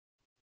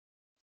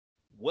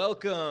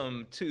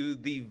Welcome to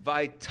the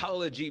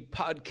Vitalogy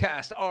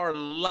Podcast, our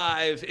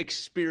live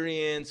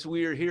experience.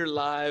 We're here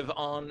live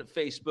on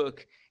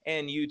Facebook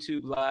and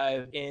YouTube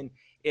live. In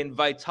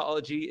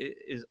Vitalogy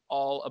is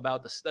all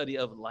about the study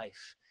of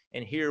life.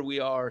 And here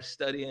we are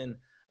studying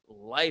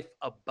life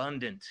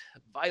abundant,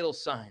 vital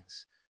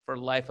signs for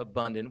life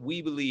abundant.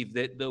 We believe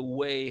that the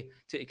way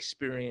to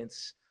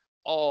experience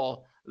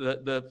all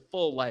the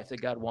full life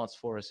that God wants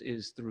for us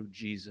is through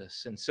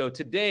Jesus. And so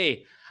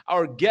today,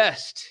 our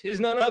guest is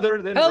none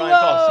other than Ryan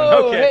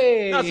Paulson.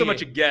 Okay, hey. Not so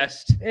much a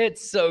guest.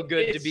 It's so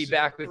good to be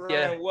back with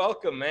Ryan, you.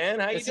 welcome, man.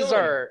 How you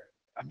doing?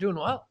 I'm doing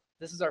well.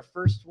 This is our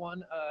first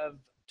one of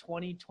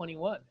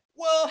 2021.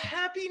 Well,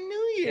 Happy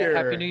New Year.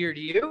 Yeah, Happy New Year to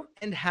you.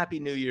 And Happy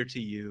New Year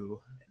to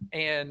you.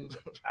 And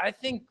I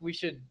think we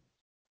should,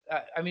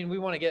 we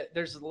want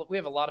to we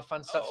have a lot of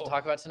fun stuff to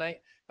talk about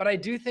tonight, but I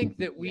do think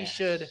that we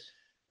should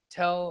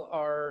tell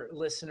our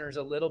listeners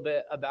a little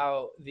bit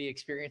about the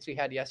experience we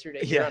had yesterday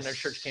here on our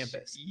church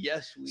campus.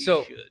 Yes, we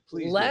should.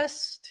 Please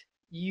lest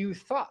you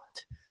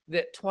thought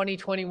that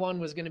 2021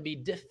 was going to be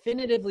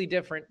definitively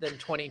different than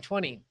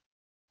 2020.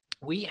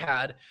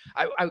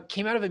 I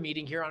came out of a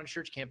meeting here on a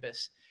church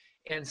campus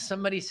and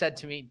somebody said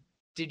to me,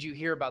 "Did you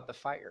hear about the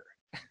fire?"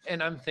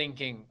 And I'm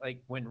thinking,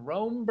 like, when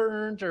Rome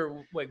burned,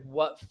 or like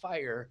what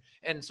fire?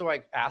 And so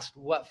I asked,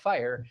 what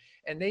fire?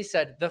 And they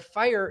said, the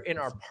fire in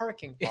our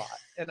parking lot.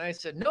 And I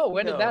said, no,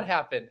 when did that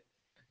happen?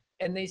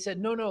 And they said,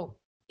 no,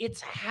 it's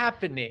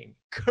happening.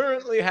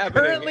 Currently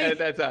happening at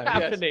that time.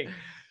 Happening. Yes.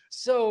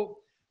 So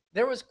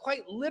there was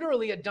quite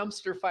literally a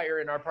dumpster fire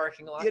in our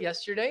parking lot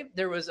yesterday.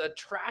 There was a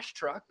trash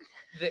truck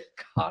that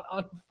caught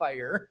on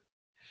fire,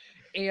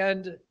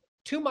 and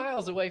 2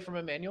 miles away from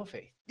Emmanuel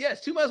Faith.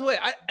 Yes, 2 miles away.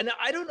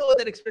 I don't know what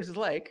that experience is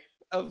like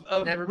of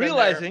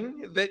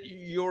realizing that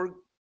your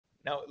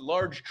now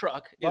large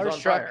truck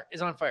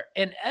is on fire.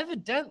 And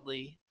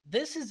evidently,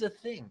 this is a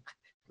thing.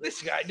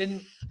 This guy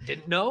didn't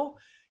know.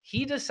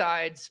 He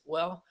decides,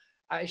 well,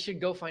 I should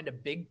go find a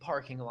big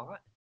parking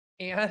lot.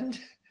 And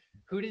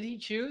who did he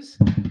choose?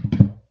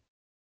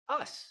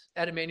 Us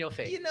at Emmanuel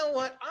Faith. You know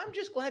what? I'm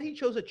just glad he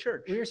chose a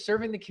church. We are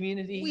serving the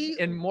community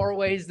in more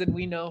ways than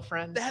we know,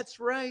 friends. That's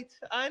right.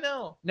 I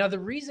know. Now, the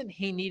reason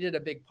he needed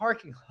a big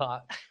parking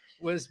lot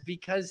was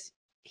because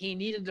he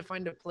needed to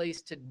find a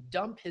place to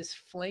dump his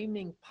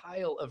flaming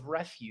pile of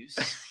refuse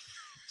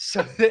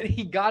so that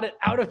he got it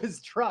out of his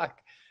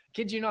truck.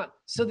 Kid you not.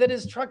 So that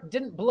his truck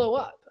didn't blow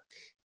up.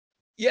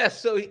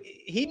 Yes, so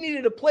he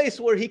needed a place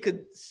where he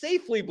could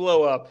safely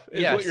blow up,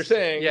 is what you're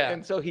saying. Yeah.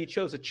 And so he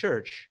chose a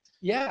church.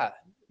 Yeah.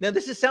 Now,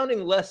 this is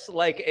sounding less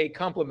like a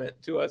compliment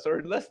to us,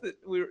 or less that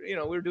we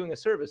were doing a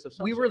service of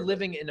some We sort. were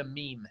living in a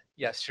meme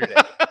yesterday.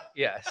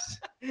 Yes.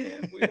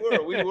 We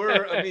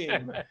were a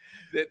meme.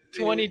 That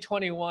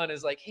 2021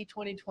 is like, hey,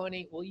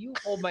 2020, will you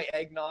hold my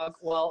eggnog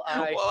while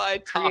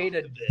I create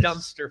a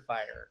dumpster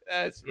fire?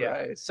 That's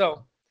right.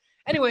 So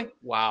anyway.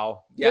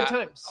 Wow. Good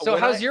times. So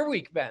how's your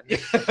week been?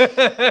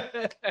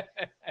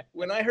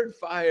 When I heard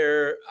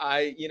fire,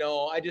 I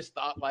just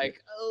thought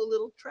like, oh,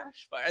 little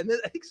trash fire. And then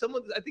I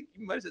think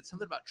you might have said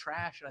something about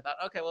trash. And I thought,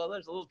 okay, well,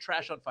 there's a little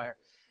trash on fire.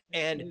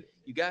 And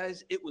you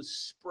guys, it was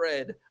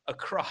spread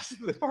across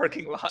the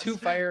parking lot. 2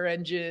 fire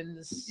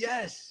engines.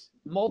 Yes.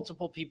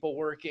 Multiple people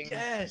working.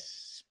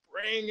 Yes.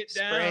 Spraying it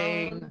down.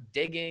 Spraying,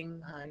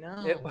 digging. I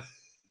know.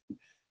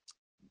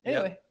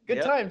 Anyway,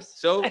 good times.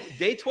 So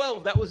day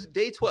 12, that was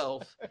day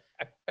 12.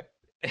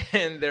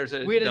 And there's a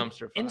dumpster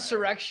fire.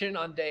 Insurrection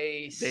on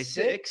day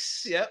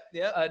 6. Yep.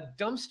 A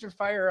dumpster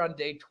fire on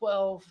day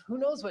 12. Who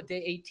knows what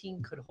day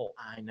 18 could hold?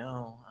 I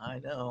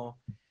know.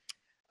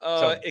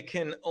 It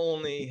can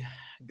only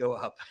go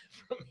up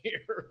from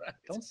here. Right?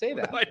 Don't say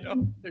that. I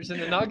know. There's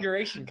an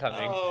inauguration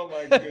coming. Oh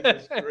my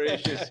goodness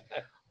gracious.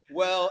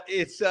 Well,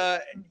 it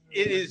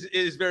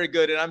is very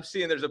good, and I'm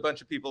seeing there's a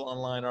bunch of people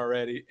online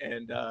already,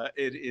 and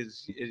it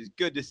is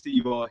good to see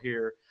you all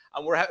here.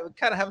 We're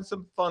kind of having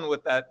some fun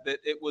with that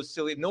it was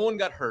silly. No one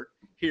got hurt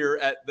here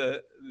at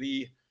the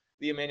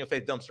Emmanuel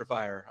Faith dumpster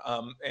fire,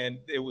 and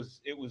it was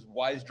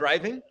wise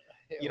driving.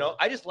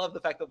 I just love the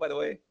fact that, by the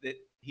way, that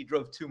he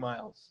drove 2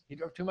 miles. He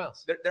drove 2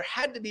 miles. There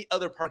had to be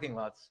other parking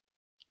lots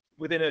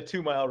within a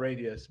 2 mile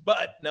radius,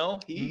 but no,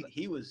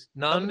 he was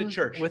none coming to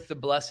church with the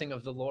blessing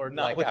of the Lord,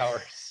 not like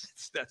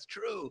ours. That's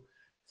true.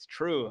 It's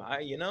true.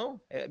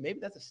 Maybe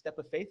that's a step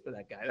of faith for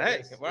that guy.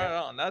 Hey, right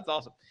on. That's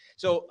awesome.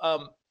 So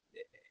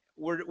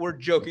we're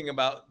joking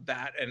about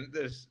that, and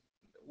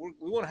we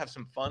want to have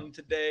some fun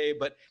today,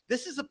 but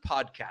this is a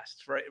podcast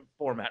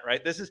format,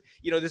 right? This is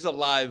a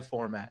live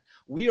format.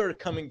 We are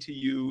coming to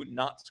you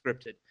not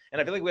scripted. And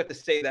I feel like we have to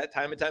say that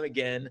time and time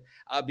again,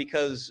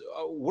 because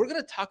we're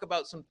going to talk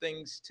about some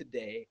things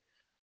today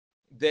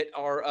that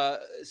are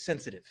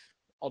sensitive.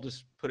 I'll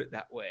just put it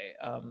that way.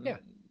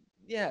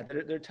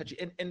 They're touchy.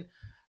 And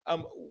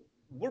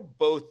we're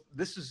both,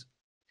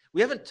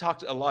 we haven't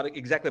talked a lot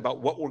exactly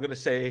about what we're going to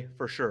say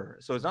for sure.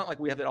 So it's not like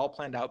we have it all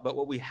planned out, but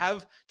what we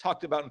have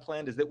talked about and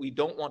planned is that we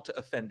don't want to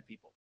offend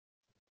people.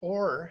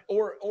 Or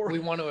we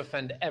want to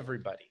offend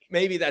everybody.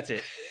 Maybe that's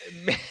it.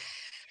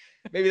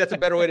 Maybe that's a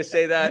better way to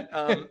say that.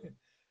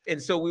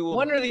 And so we will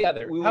one or the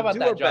other. We will How about do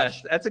that, our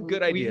Josh? best. That's a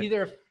good idea. We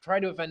either try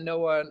to offend no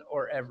one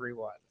or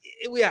everyone.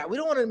 Yeah, we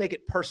don't want to make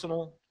it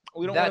personal.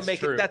 We don't want to make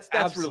true. it.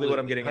 That's really what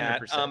I'm getting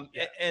 100%,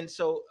 at. And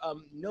so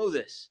know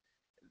this: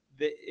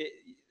 that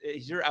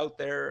as you're out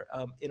there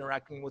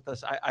interacting with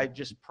us, I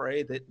just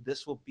pray that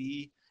this will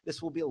be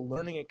a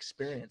learning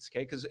experience.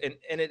 Okay, because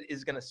and it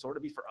is going to sort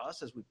of be for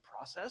us as we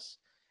process,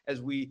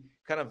 as we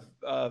kind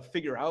of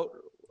figure out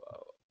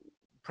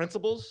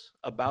principles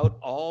about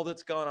all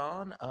that's gone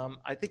on.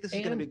 I think this is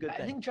going to be a good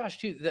thing. I think, Josh,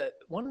 too,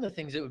 one of the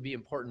things that would be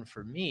important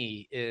for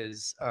me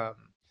is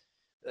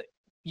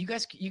you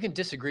can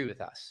disagree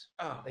with us.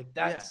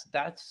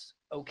 That's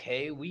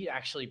okay. We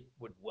actually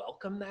would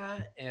welcome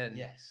that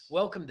and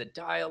welcome the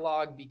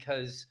dialogue,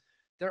 because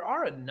there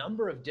are a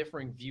number of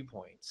differing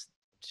viewpoints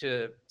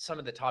to some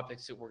of the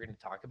topics that we're going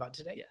to talk about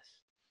today. Yes.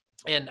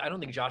 And I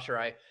don't think Josh or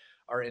I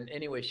are in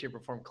any way, shape,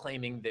 or form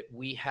claiming that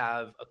we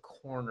have a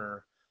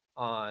corner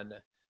on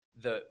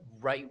the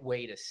right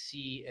way to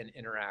see and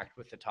interact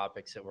with the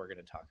topics that we're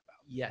going to talk about.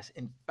 Yes.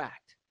 In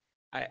fact,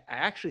 I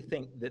actually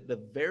think that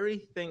the very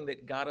thing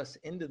that got us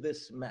into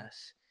this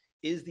mess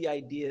is the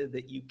idea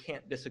that you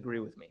can't disagree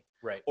with me.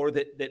 Right. Or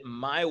that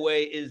my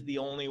way is the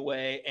only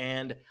way,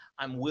 and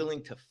I'm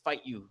willing to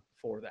fight you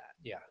for that.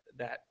 Yeah.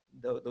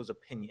 Those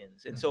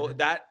opinions. And so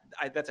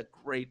that's a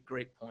great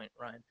point,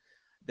 Ryan,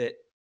 that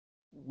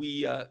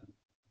we're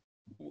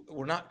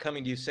not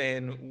coming to you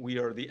saying we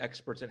are the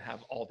experts and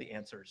have all the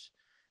answers,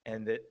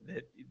 and that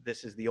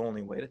this is the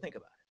only way to think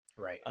about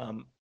it. Right.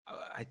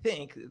 I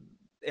think,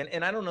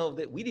 and I don't know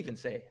that we'd even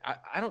say,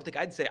 I don't think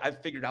I'd say I've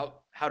figured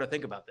out how to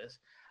think about this.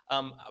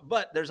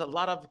 But there's a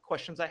lot of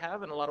questions I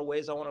have and a lot of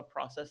ways I want to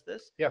process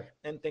this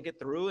and think it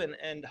through.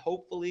 And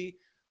hopefully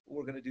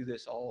we're going to do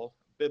this all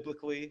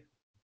biblically,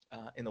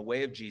 in the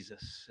way of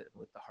Jesus,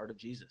 with the heart of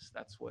Jesus.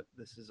 That's what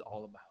this is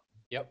all about.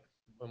 Yep.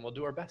 And we'll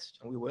do our best.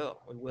 And we will.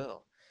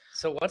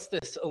 So what's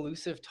this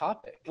elusive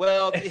topic?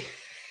 Well,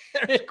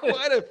 there's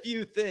quite a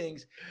few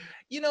things.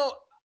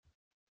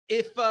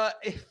 If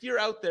you're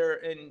out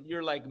there and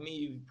you're like me,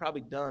 you've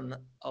probably done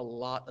a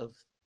lot of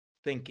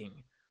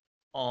thinking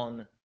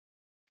on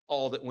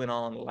all that went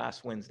on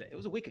last Wednesday. It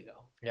was a week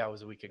ago. Yeah, it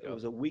was a week ago. It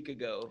was a week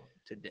ago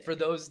today. For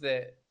those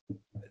that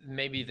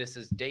maybe this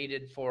is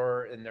dated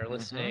for and they're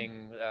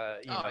listening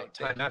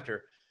time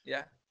after.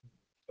 Yeah.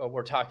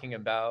 We're talking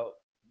about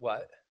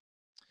what?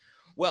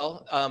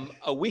 Well,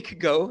 a week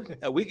ago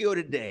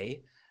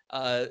today,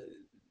 there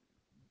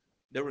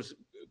was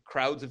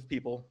crowds of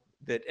people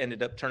that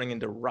ended up turning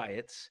into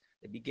riots.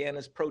 They began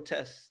as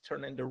protests,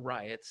 turned into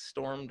riots,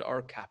 stormed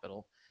our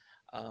Capitol,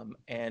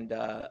 and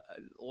a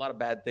lot of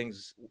bad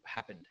things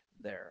happened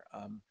there.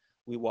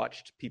 We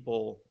watched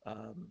people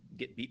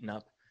get beaten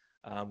up.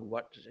 We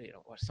watched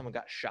someone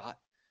got shot.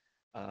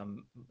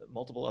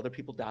 Multiple other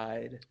people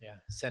died. Yeah,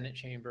 Senate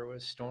chamber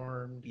was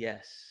stormed.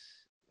 Yes.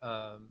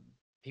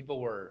 People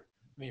were,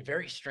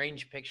 very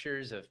strange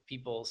pictures of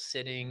people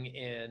sitting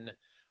in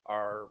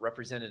our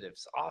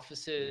representatives'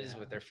 offices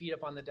with their feet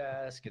up on the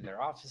desk and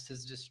their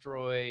offices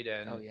destroyed.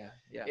 And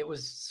it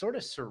was sort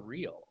of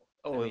surreal.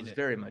 It was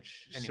very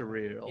much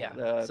surreal.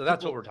 Yeah. So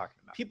that's what we're talking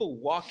about. People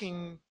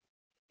walking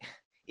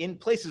in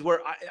places where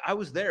I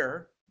was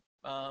there.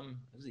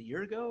 It was a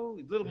year ago,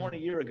 a little more than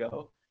a year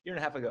ago, year and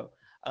a half ago.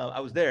 I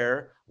was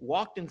there,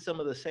 walked in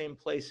some of the same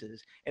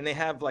places, and they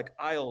have like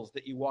aisles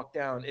that you walk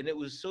down. And it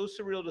was so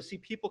surreal to see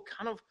people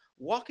kind of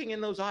walking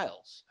in those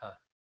aisles.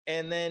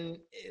 And then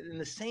in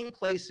the same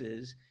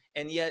places,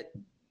 and yet,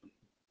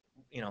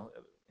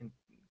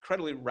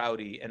 incredibly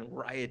rowdy and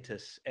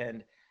riotous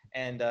and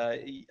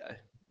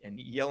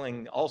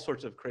yelling all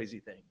sorts of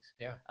crazy things.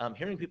 Yeah.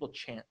 Hearing people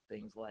chant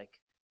things like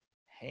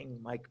 "Hang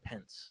Mike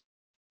Pence,"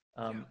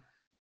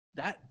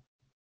 that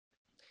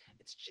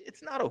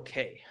it's not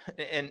okay,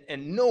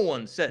 and no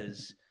one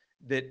says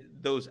that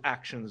those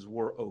actions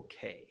were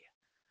okay.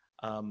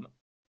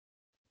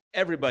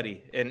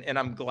 Everybody, and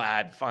I'm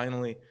glad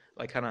finally,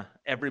 like kind of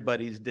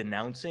everybody's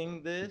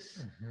denouncing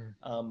this.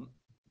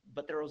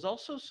 But there was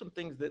also some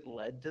things that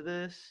led to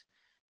this,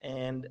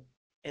 and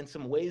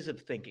some ways of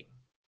thinking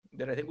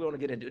that I think we want to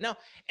get into now.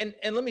 And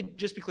let me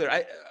just be clear.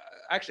 I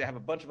actually have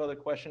a bunch of other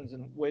questions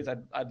and ways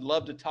I'd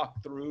love to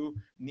talk through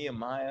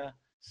Nehemiah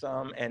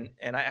some, and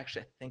I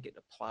actually think it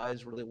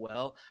applies really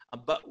well.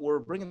 But we're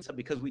bringing this up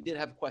because we did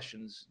have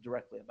questions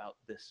directly about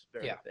this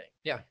very thing.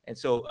 Yeah. And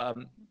so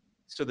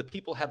so the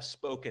people have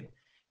spoken,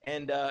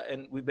 and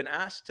we've been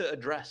asked to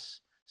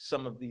address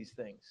some of these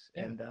things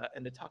and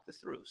to talk this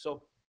through.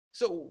 So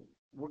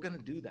we're going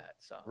to do that.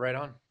 So right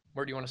on.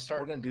 Where do you want to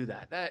start? We're going to do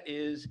that. That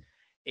is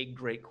a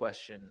great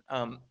question.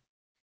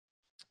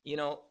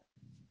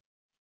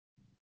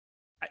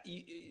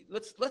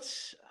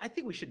 Let's. I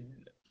think we should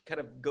kind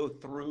of go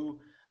through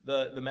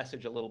the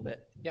message a little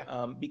bit.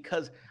 Yeah.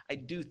 Because I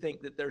do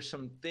think that there's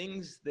some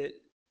things that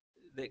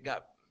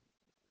got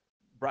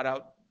brought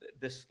out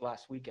this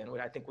last weekend,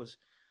 which I think was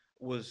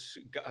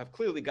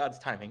clearly God's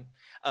timing.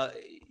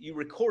 You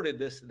recorded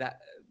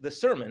the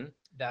sermon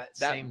that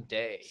same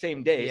day,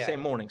 same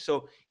morning.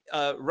 So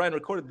Ryan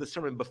recorded the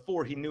sermon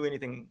before he knew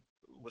anything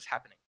was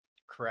happening.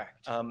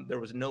 Correct. There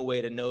was no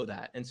way to know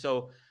that. And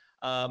so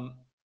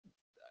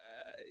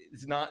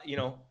it's not,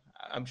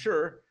 I'm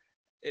sure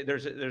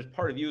there's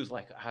part of you is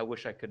like, I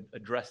wish I could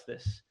address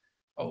this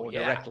more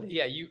directly.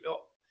 Yeah.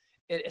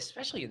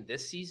 Especially in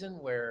this season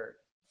where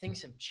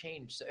things have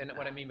changed. And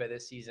what I mean by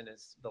this season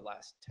is the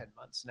last 10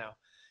 months now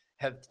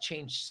have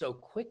changed so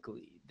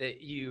quickly that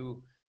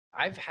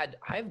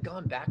I've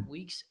gone back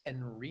weeks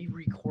and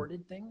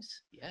re-recorded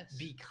things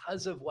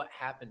because of what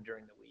happened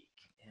during the week.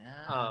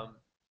 Yeah.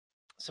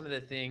 Some of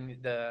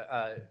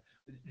the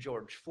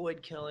George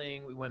Floyd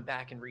killing, we went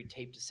back and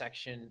retaped a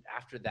section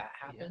after that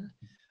happened.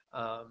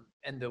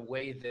 And the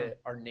way that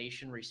our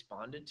nation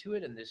responded to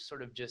it and this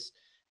sort of just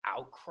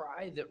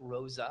outcry that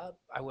rose up,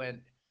 I went,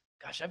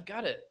 gosh, I've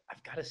got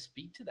to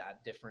speak to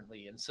that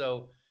differently. And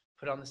so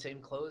put on the same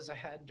clothes I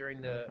had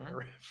during the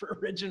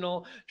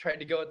original, tried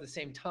to go at the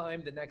same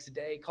time the next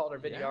day, called our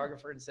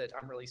videographer and said,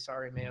 I'm really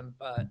sorry, man,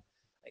 but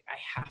like, I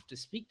have to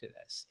speak to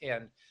this.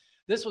 And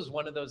this was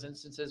one of those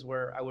instances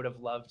where I would have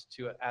loved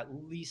to at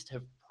least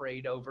have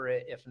prayed over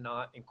it, if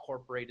not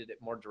incorporated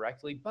it more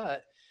directly.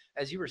 But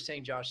as you were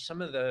saying, Josh,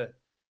 some of the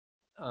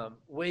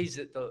ways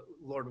that the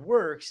Lord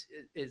works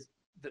is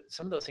that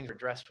some of those things are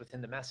addressed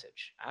within the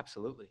message.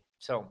 Absolutely.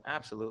 So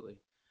absolutely.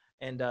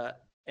 And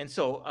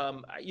so,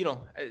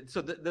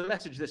 so the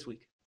message this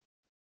week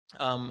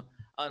on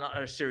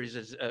our series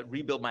is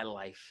Rebuild My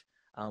Life,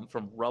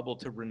 from Rubble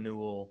to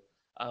Renewal,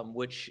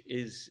 which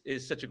is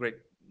such a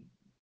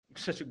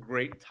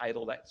great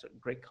title. That's a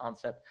great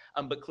concept.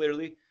 But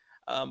clearly,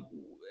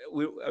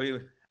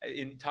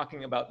 in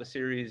talking about the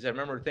series, I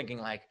remember thinking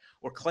like,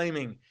 we're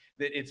claiming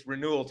that it's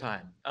renewal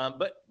time.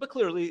 But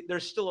clearly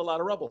there's still a lot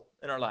of rubble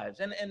in our lives.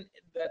 And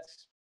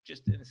that's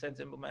just in a sense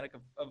emblematic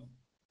of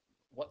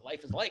what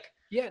life is like.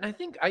 Yeah. And I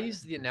think I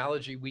used the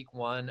analogy week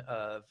 1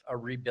 of a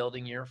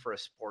rebuilding year for a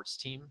sports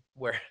team,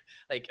 where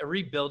like a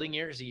rebuilding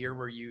year is a year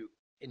where you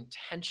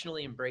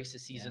intentionally embrace a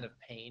season of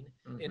pain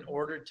in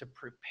order to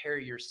prepare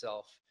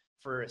yourself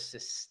for a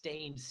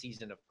sustained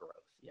season of growth.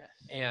 Yes.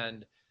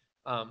 And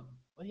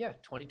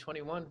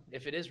 2021,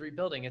 if it is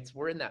rebuilding,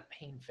 we're in that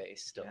pain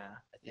phase still.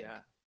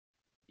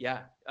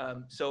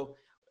 So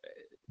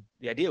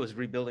the idea was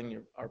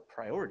rebuilding our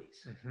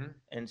priorities.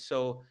 And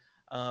so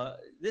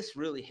this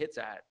really hits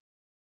at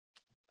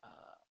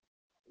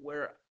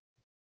where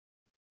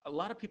a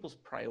lot of people's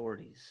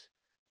priorities,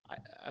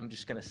 I'm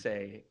just going to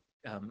say,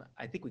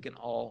 I think we can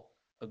all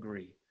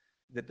agree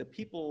that the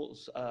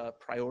people's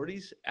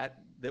priorities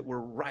that we're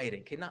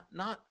rioting, okay,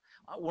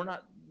 we're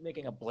not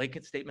making a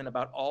blanket statement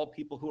about all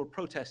people who are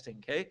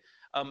protesting, okay,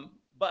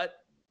 but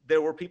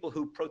there were people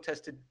who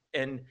protested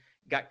and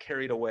got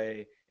carried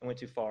away and went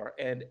too far,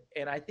 and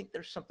I think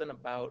there's something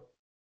about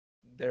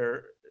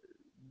their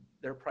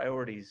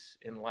priorities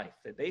in life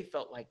that they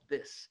felt like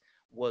this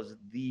was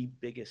the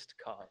biggest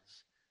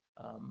cause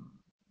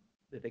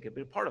that they could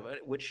be a part of it,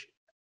 which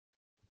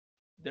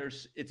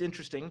it's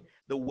interesting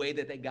the way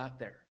that they got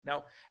there.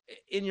 Now,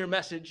 in your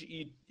message,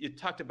 you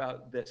talked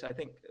about this. I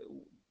think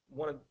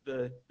one of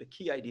the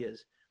key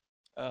ideas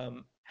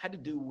had to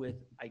do with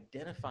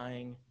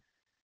identifying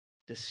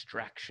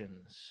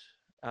distractions.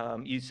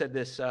 You said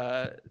this,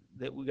 that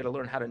we got to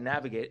learn how to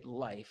navigate a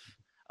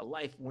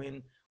life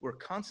when we're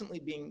constantly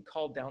being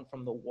called down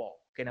from the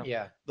wall. Okay,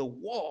 now the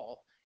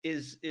wall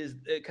is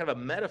kind of a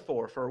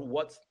metaphor for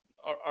what's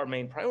our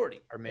main priority.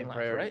 Our main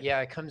priority, right?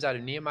 Yeah, it comes out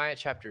of Nehemiah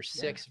chapter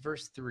 6,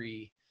 verse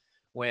 3,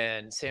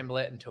 when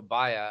Sanballat and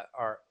Tobiah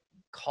are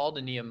called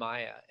to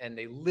Nehemiah, and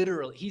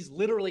he's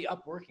literally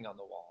up working on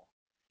the wall,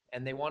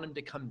 and they want him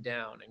to come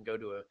down and go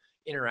to an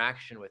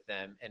interaction with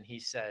them, and he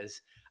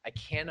says, I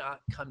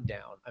cannot come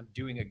down. I'm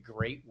doing a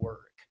great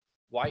work.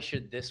 Why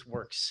should this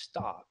work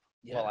stop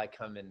while I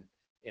come and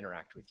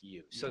interact with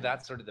you? So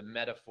that's sort of the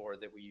metaphor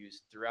that we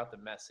use throughout the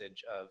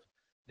message of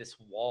this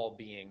wall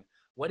being,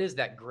 what is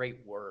that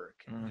great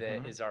work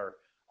that is our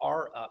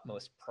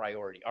utmost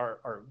priority,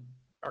 our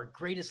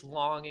greatest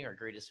longing, our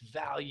greatest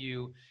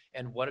value,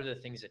 and what are the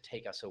things that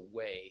take us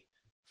away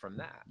from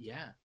that?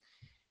 Yeah.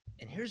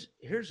 And here's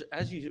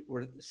as you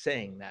were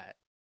saying that,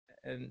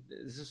 and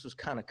this was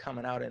kind of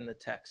coming out in the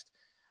text,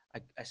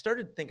 I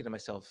started thinking to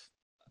myself,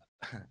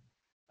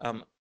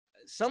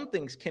 some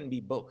things can be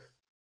both,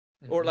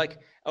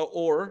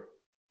 or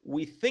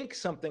we think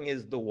something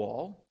is the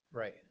wall,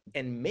 right?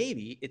 And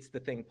maybe it's the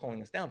thing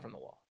pulling us down from the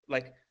wall.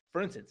 Like,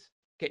 for instance,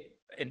 okay,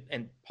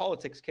 and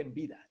politics can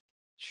be that.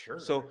 Sure.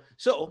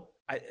 So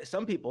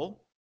some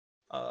people,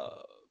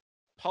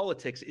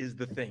 politics is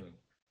the thing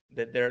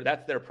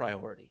that's their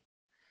priority.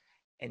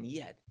 And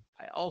yet,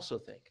 I also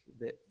think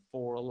that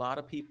for a lot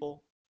of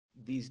people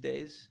these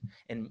days,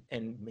 and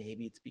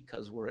maybe it's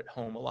because we're at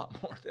home a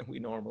lot more than we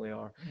normally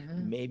are.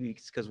 Maybe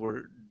it's because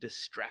we're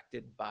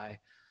distracted by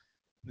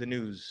the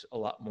news a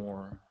lot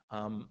more.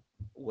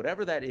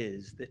 Whatever that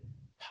is, that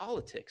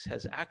politics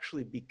has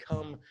actually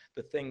become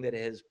the thing that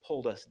has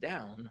pulled us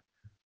down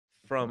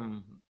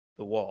from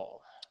the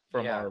wall,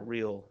 from our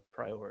real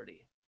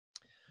priority.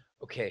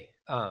 Okay,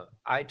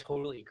 I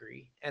totally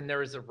agree. And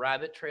there is a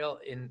rabbit trail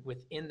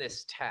within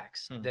this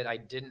text that I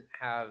didn't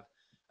have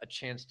a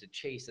chance to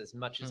chase as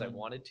much as I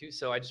wanted to.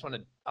 So I just want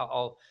to,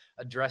 I'll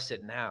address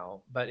it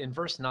now. But in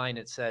verse 9,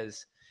 it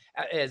says,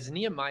 as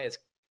Nehemiah is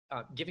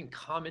giving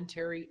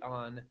commentary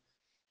on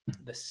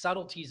the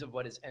subtleties of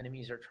what his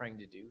enemies are trying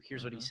to do,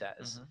 here's what he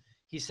says.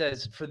 He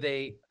says, for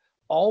they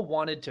all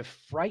wanted to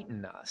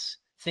frighten us,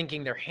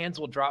 thinking their hands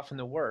will drop from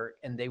the work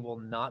and they will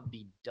not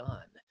be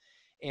done.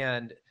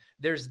 And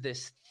there's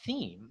this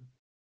theme.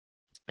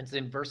 It's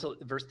in verse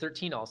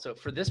 13 also.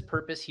 For this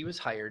purpose he was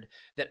hired,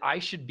 that I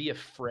should be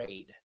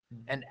afraid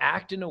and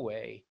act in a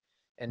way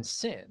and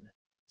sin,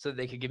 so that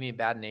they could give me a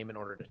bad name in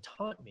order to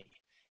taunt me.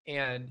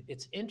 And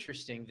it's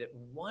interesting that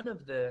one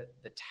of the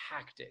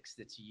tactics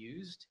that's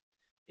used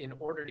in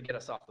order to get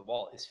us off the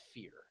wall is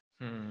fear.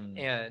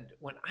 And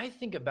when I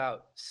think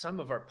about some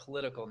of our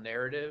political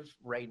narrative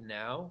right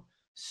now,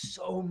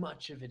 so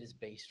much of it is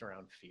based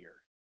around fear.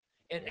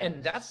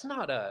 And that's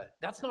not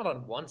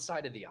on one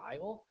side of the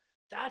aisle.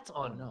 That's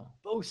on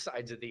both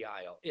sides of the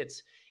aisle.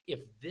 It's, if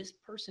this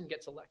person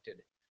gets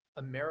elected,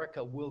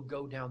 America will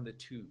go down the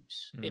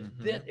tubes.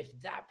 If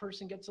that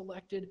person gets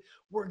elected,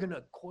 we're going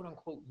to quote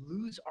unquote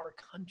lose our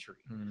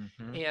country.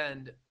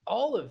 And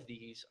all of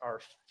these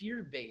are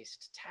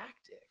fear-based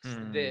tactics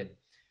that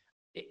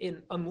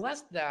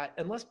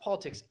unless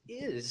politics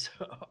is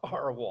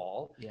our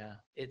wall,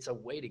 it's a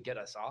way to get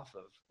us off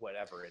of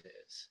whatever it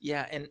is.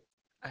 Yeah. And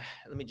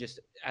let me just,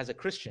 as a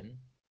Christian,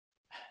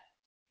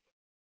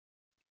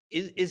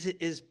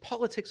 is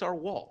politics our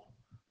wall?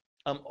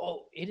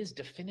 It is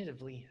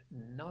definitively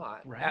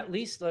not. Right. At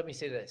least let me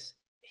say this.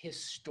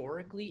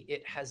 Historically,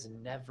 it has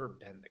never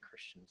been the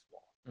Christian's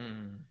wall.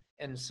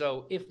 And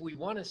so if we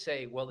want to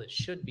say, well, it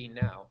should be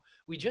now,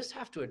 we just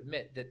have to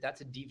admit that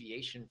that's a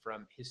deviation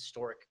from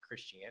historic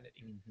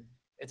Christianity.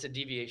 It's a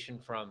deviation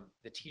from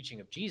the teaching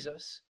of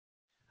Jesus.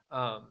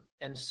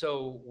 And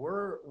so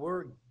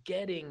we're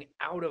getting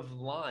out of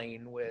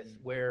line with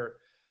where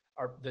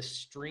the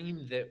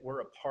stream that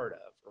we're a part of,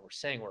 or we're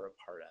saying we're a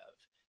part of,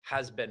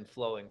 has been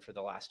flowing for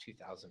the last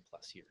 2,000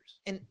 plus years.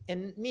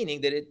 And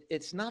meaning that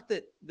it's not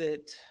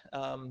that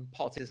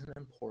politics isn't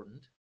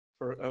important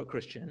for a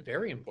Christian.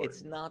 Very important.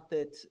 It's not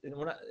that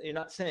you're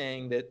not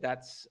saying that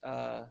that's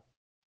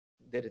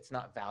that it's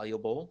not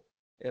valuable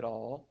at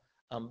all.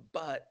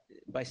 But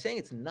by saying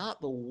it's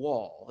not the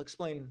wall,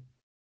 explain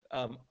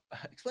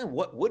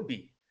what would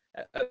be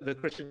the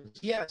Christian's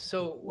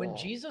So wall. when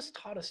Jesus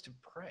taught us to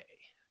pray,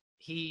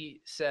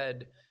 he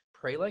said,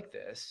 pray like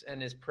this.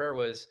 And his prayer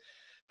was,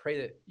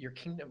 pray that your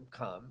kingdom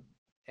come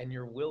and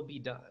your will be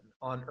done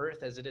on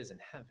earth as it is in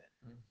heaven.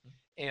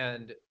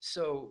 And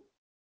so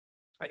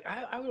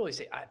I would always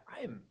say,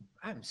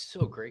 I'm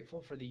so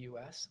grateful for the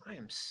U.S.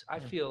 I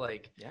feel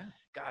like,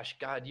 gosh,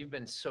 God, you've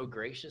been so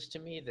gracious to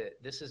me that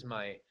this is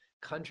my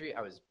country.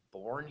 I was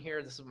born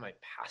here. This is what my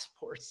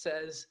passport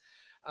says.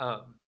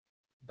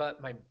 But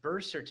my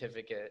birth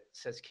certificate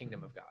says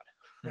kingdom of God.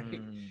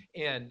 Right?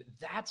 And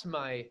that's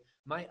my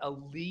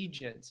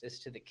allegiance is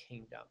to the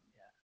kingdom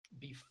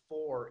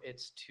before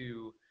it's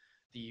to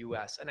the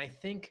U.S. And I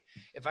think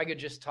if I could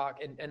just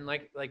talk, and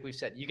like we've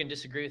said, you can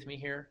disagree with me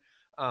here.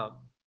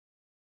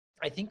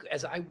 I think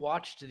as I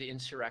watched the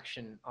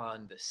insurrection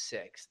on the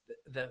 6th,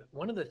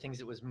 one of the things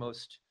that was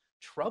most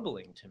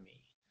troubling to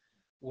me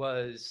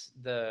was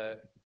the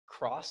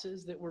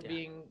crosses that were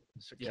being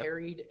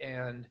carried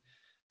and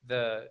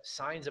the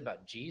signs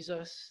about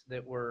Jesus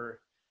that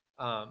were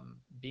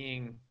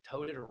being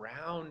toted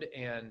around.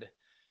 And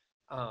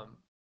I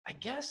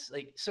guess,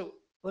 so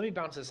let me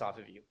bounce this off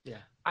of you.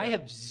 I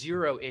have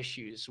zero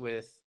issues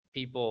with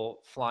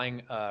people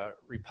flying a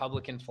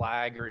Republican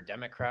flag or a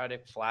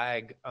Democratic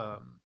flag,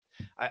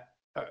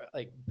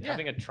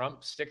 having a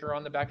Trump sticker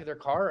on the back of their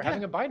car or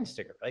having a Biden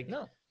sticker.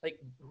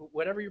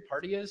 Whatever your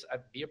party is,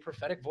 be a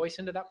prophetic voice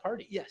into that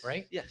party.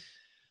 Right.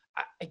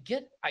 I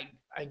get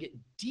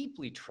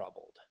deeply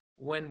troubled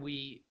when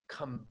we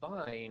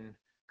combine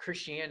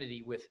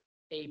Christianity with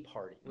a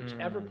party,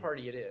 whichever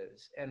party it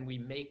is, and we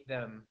make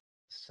them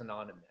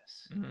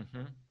synonymous.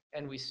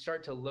 And we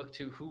start to look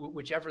to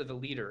whichever the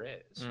leader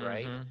is,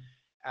 right,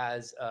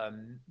 as a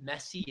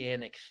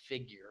messianic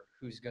figure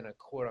who's going to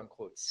quote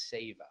unquote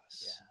save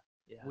us.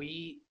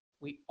 We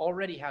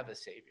already have a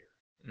savior.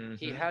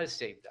 He has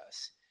saved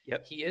us.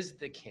 He is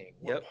the king.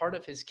 We're part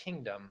of his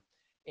kingdom.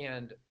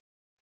 And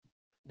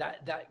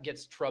that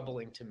gets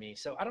troubling to me.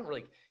 So I don't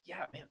really,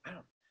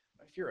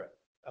 if you're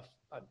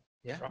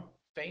a Trump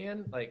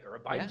fan, or a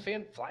Biden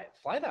fan,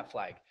 fly that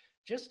flag.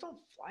 Just don't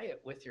fly it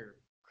with your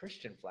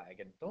Christian flag,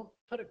 and don't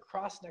put a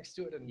cross next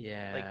to it and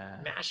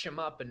mash them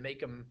up and make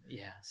them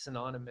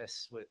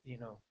synonymous with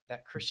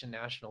that Christian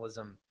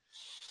nationalism.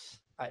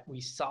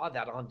 We saw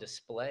that on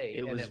display.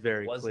 It was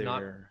very clear.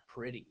 Not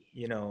pretty.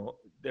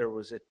 There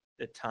was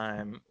a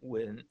time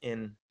when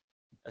in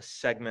a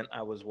segment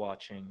I was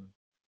watching,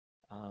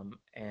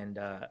 and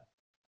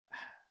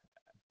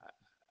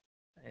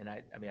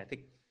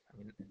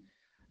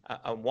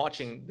I'm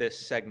watching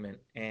this segment,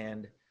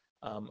 and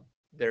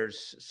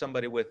there's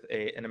somebody with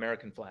an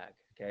American flag,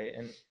 okay,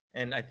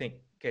 and I think,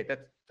 okay,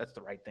 that's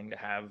the right thing to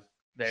have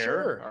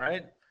there, all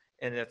right,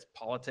 and that's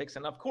politics.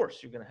 And of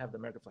course, you're going to have the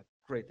American flag.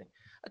 Great thing.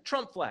 A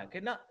Trump flag,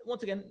 and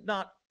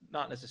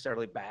not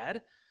necessarily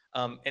bad.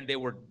 And they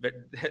were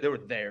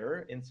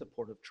there in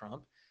support of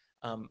Trump.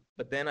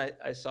 But then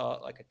I saw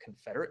like a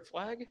Confederate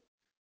flag,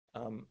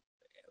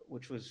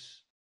 which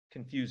was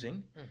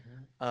confusing,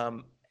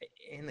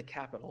 in the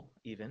Capitol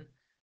even,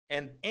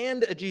 and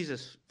a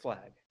Jesus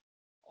flag,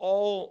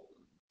 all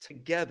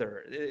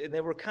together. And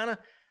they were kind of,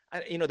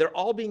 they're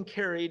all being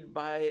carried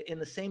in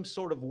the same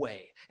sort of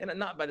way, and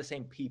not by the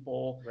same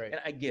people. Right.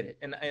 And I get it.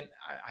 And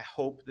I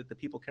hope that the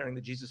people carrying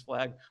the Jesus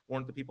flag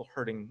weren't the people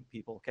hurting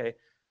people. Okay.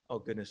 Oh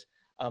goodness.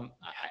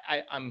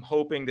 I'm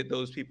hoping that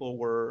those people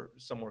were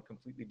somewhere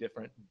completely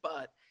different,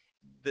 but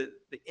the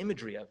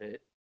imagery of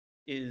it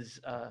is,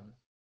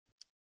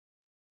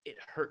 it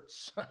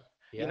hurts.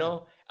 Yeah.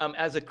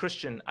 As a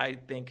Christian, I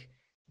think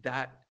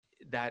that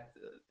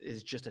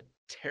is just a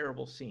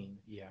terrible scene.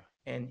 Yeah.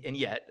 And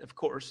yet, of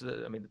course,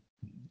 the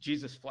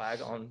Jesus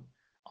flag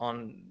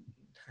on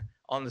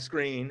the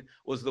screen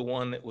was the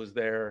one that was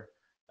there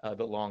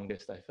the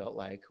longest, I felt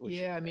like.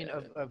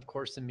 Of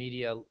course, the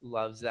media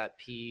loves that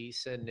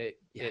piece, and it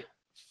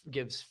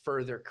gives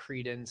further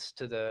credence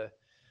to the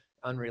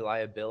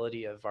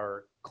unreliability of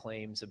our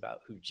claims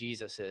about who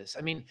Jesus is.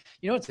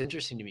 It's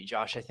interesting to me,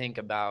 Josh. I think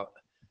about,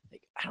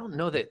 I don't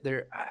know that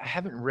I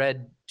haven't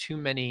read too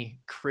many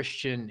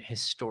Christian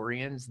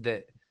historians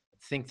that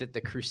think that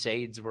the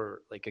Crusades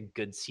were like a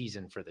good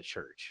season for the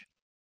church.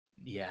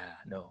 Yeah,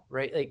 no.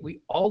 Right. Like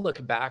we all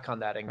look back on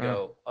that and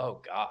go,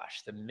 oh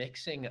gosh, the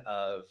mixing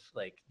of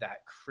like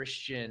that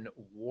Christian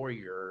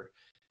warrior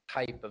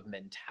type of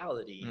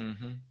mentality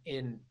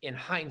in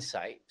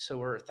hindsight. So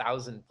we're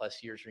 1,000+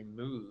 years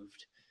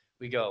removed.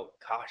 We go,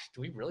 gosh,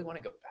 do we really want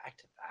to go back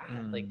to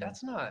that? Like,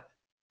 that's not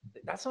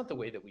the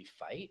way that we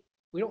fight.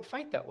 We don't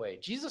fight that way.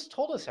 Jesus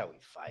told us how we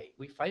fight.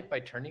 We fight by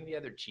turning the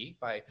other cheek,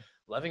 by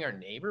loving our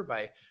neighbor,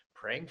 by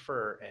praying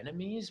for our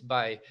enemies,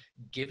 by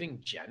giving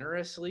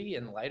generously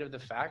in light of the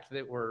fact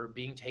that we're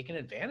being taken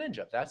advantage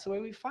of. That's the way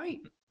we fight.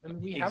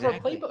 We have our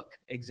playbook.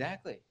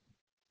 Exactly.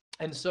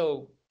 And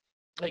so,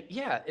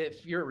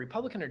 if you're a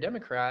Republican or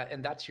Democrat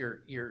and that's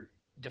your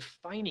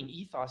defining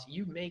ethos,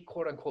 you may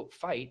quote unquote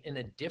fight in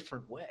a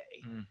different way.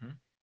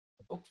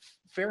 Oh,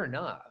 fair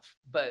enough.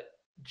 But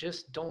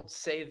just don't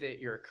say that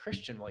you're a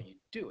Christian while you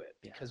do it,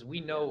 because we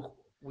know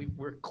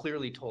we're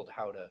clearly told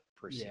how to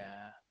proceed.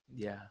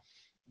 Yeah.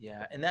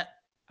 And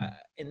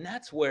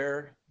that's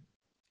where,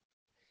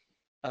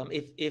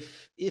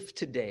 if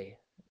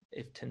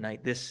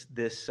tonight, this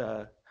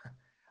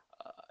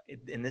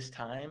in this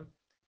time,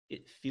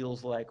 it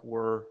feels like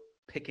we're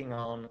picking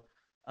on,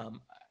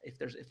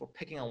 if we're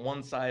picking on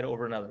one side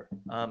over another,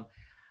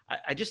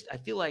 I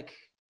feel like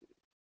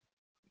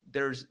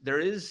there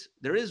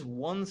is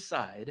one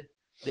side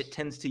that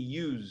tends to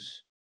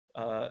use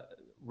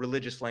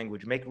religious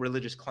language, make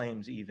religious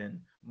claims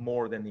even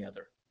more than the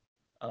other,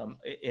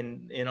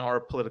 in our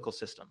political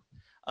system.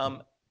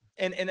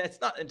 And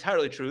that's not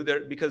entirely true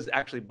there, because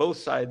actually both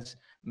sides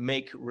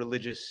make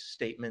religious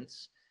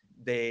statements.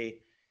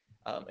 They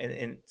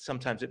and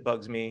sometimes it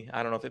bugs me.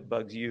 I don't know if it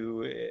bugs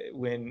you,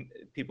 when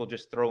people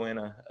just throw in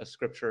a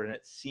scripture and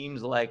it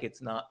seems like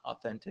it's not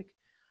authentic,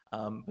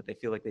 but they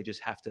feel like they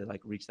just have to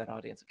like reach that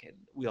audience. Okay,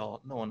 no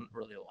one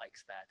really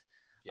likes that.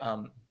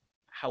 Yeah.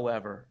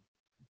 However,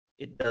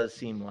 it does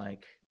seem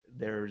like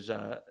there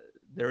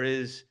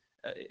is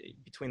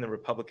between the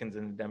Republicans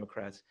and the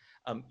Democrats,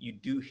 you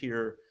do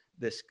hear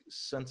this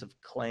sense of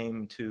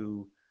claim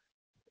to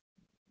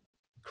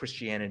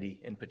Christianity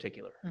in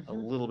particular, a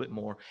little bit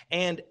more,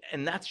 and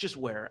that's just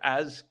where,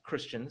 as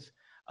Christians,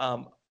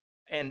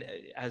 and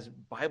as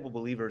Bible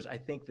believers, I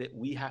think that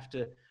we have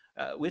to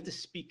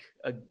speak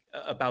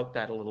about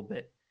that a little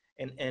bit,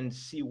 and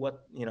see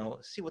what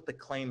the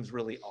claims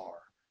really are.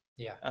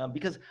 Yeah.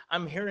 Because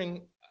I'm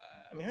hearing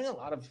a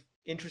lot of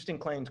interesting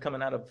claims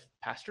coming out of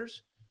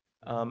pastors,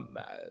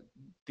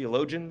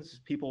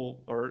 theologians,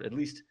 people, or at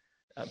least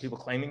people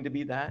claiming to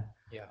be that.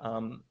 Yeah.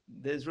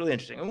 It's really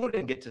interesting. And we're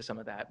going to get to some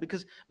of that,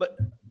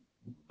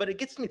 but it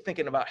gets me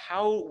thinking about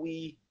how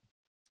we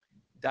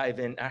dive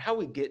in, or how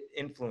we get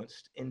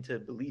influenced into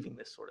believing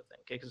this sort of thing.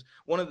 Okay. Because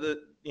one of the,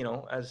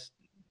 as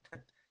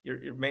one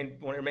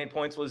of your main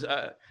points was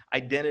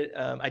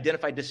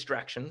identify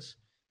distractions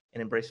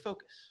and embrace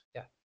focus.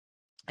 Yeah.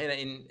 And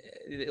in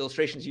the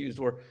illustrations used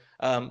were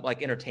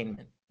like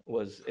entertainment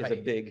is a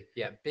big.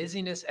 Yeah.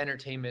 Busyness,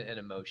 entertainment, and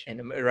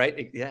emotion.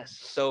 Right. Yes.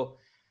 So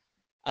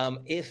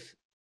if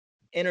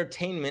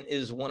entertainment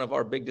is one of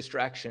our big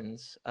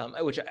distractions,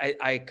 which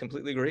I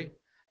completely agree.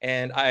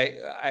 And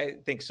I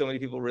think so many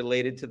people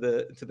related to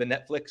the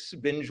Netflix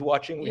binge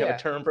watching. We have a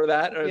term for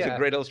that. It's a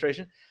great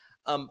illustration.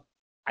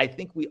 I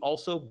think we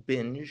also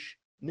binge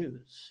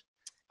news.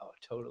 Oh,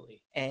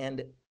 totally.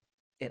 And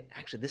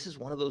actually, this is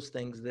one of those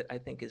things that I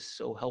think is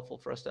so helpful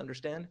for us to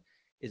understand,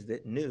 is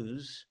that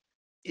news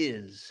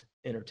is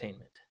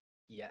entertainment.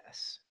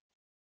 Yes,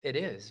 it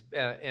is.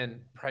 And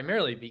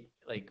primarily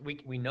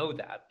we know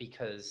that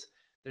because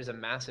there's a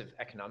massive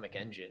economic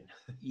engine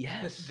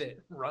yes that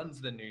runs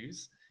the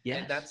news.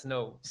 Yes. And that's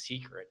no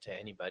secret to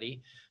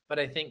anybody. But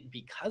I think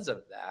because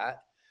of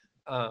that,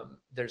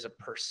 there's a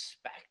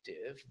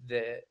perspective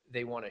that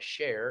they want to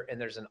share, and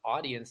there's an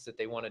audience that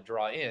they want to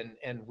draw in,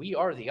 and we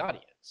are the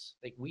audience.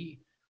 Like we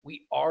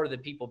are the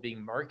people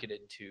being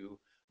marketed to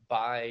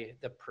by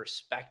the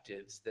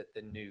perspectives that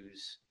the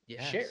news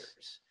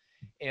shares.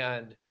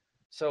 And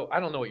so I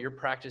don't know what your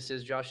practice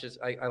is, Josh.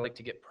 I like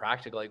to get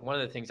practical. Like one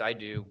of the things I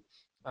do,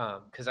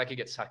 because I could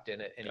get sucked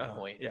in at any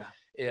point. Yeah.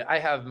 I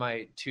have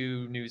my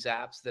 2 news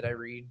apps that I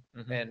read,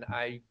 Mm-hmm. and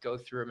I go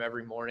through them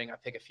every morning. I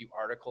pick a few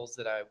articles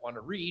that I want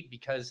to read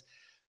because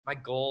my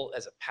goal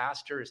as a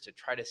pastor is to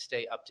try to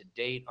stay up to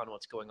date on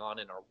what's going on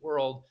in our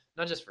world,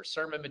 not just for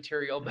sermon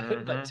material,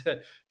 but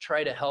to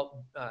try to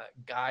help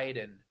guide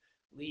and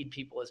lead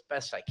people as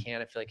best I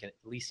can. I feel like I at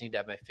least need to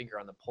have my finger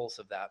on the pulse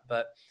of that.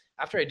 But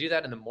after I do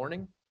that in the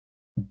morning,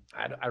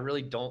 I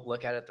really don't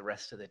look at it the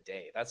rest of the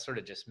day. That's sort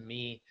of just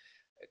me,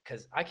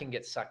 because I can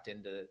get sucked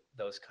into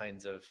those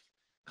kinds of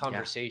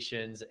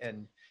conversations.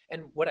 And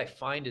what I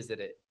find is that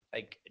it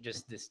like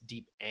just this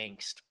deep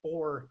angst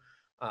or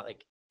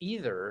like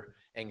either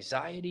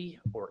anxiety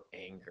or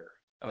anger.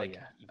 You've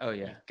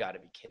got to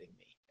be kidding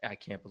me. I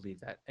can't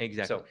believe that.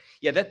 Exactly. So,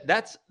 yeah,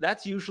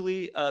 that's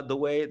usually the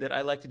way that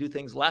I like to do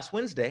things. Last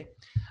Wednesday,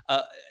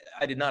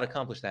 I did not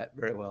accomplish that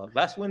very well.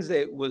 Last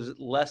Wednesday was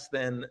less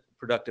than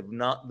productive,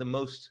 not the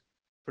most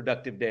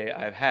productive day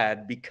I've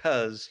had,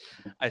 because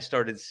I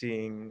started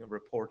seeing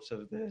reports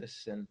of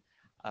this, and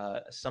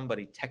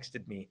somebody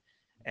texted me,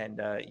 and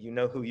you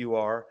know who you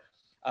are,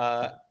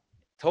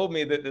 told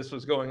me that this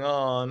was going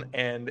on,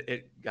 and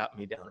it got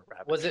me down a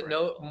rabbit trail. Was it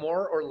no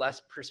more or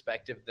less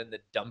perspective than the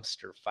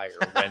dumpster fire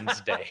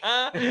Wednesday?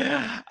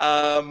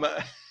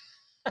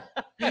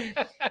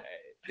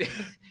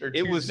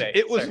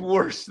 It was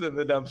worse than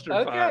the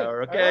dumpster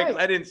fire. Okay,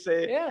 because I didn't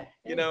say.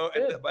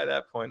 By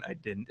that point I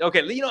didn't.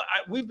 Okay,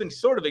 we've been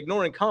sort of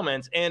ignoring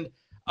comments, and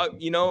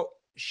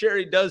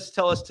Sherry does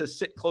tell us to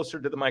sit closer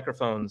to the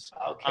microphones.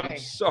 Okay.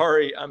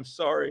 I'm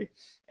sorry,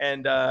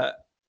 and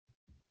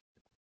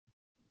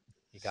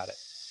you got it.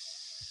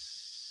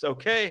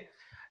 Okay.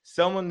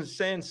 Someone's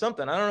saying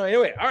something. I don't know.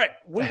 Anyway, all right.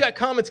 We've got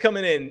comments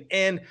coming in,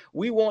 and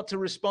we want to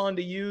respond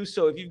to you.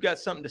 So if you've got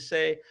something to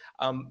say,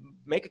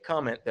 make a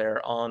comment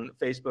there on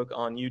Facebook,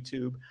 on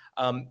YouTube.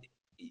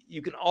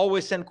 You can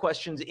always send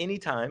questions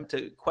anytime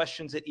to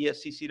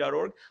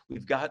questions@efcc.org.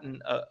 We've gotten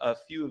a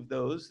few of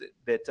those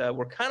that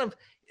we're kind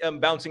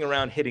of bouncing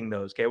around hitting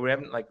those. Okay. We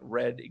haven't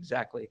read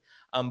exactly.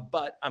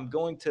 But I'm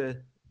going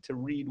to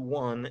read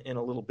one in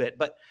a little bit.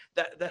 But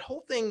that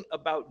whole thing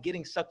about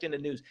getting sucked into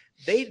news,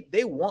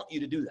 they want you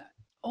to do that.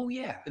 Oh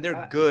yeah. And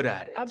they're good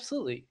at it.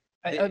 Absolutely.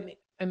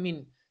 I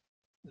mean,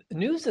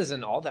 news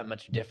isn't all that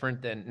much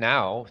different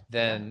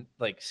than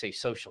say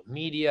social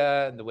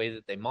media, and the way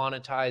that they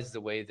monetize,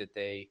 the way that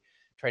they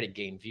try to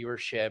gain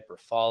viewership or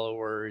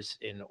followers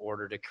in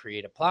order to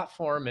create a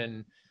platform.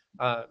 And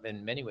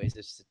in many ways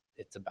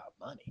it's about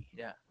money.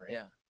 Yeah. Right?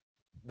 Yeah.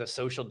 The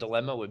Social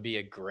Dilemma would be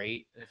a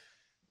great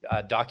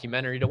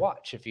documentary to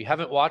watch. If you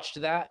haven't watched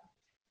that,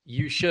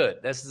 you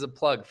should. This is a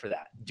plug for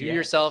that. Do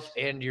yourself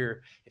and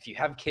if you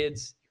have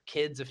kids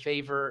a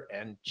favor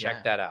and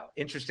check that out.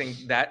 Interesting.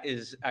 That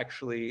is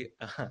actually,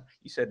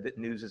 you said that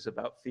news is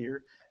about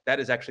fear. That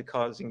is actually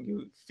causing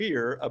you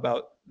fear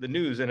about the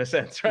news in a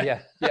sense, right?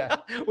 Yeah.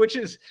 Which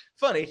is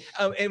funny.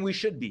 And we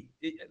should be.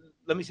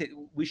 Let me say,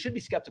 we should be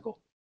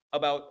skeptical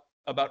about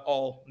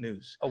all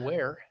news.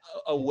 Aware.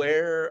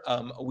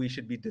 We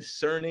should be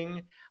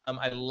discerning.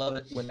 I love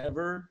it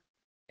whenever,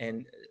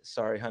 and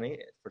sorry, honey,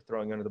 for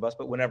throwing you under the bus,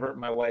 but whenever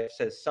my wife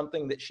says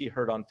something that she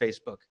heard on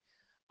Facebook,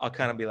 I'll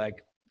kind of be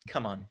like,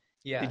 come on.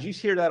 Yeah. Did you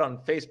hear that on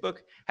Facebook?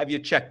 Have you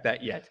checked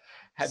that yet?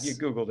 Have you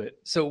Googled it?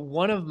 So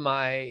one of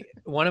my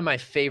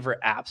favorite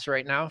apps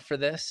right now for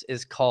this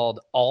is called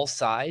All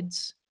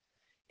Sides.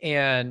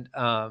 And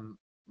I'll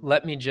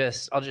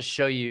just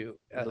show you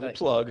a little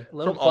plug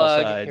from plug.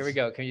 All Sides. Here we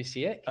go. Can you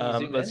see it?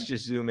 Let's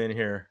just zoom in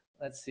here.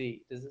 Let's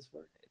see. Does this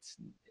work?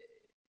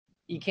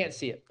 You can't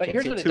see it, but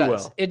here's what it does.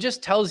 Well. It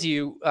just tells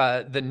you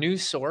the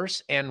news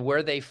source and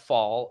where they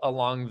fall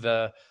along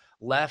the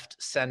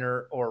left,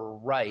 center, or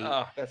right.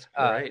 Oh, that's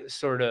great.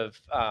 Sort of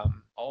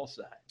all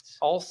sides.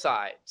 All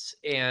sides.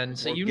 And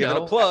so give it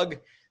a plug.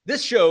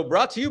 This show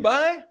brought to you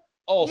by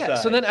All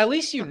Sides. So then at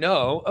least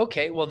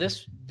okay, well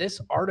this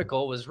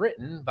article was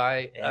written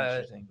by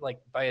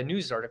by a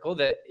news article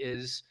that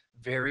is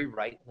very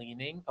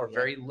right-leaning or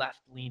very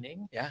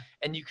left-leaning. Yeah.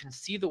 And you can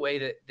see the way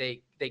that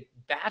they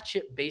batch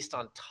it based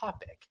on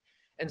topic.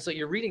 And so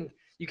you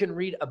can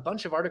read a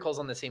bunch of articles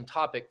on the same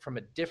topic from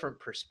a different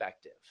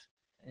perspective.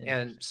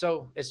 And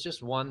so it's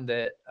just one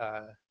that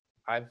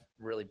I've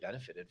really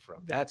benefited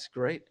from. That's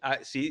great.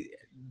 See,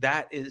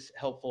 that is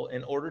helpful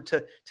in order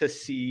to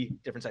see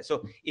different sides.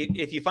 So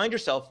if you find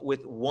yourself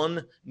with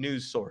one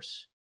news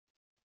source,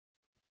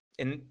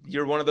 and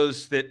you're one of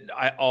those that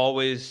I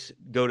always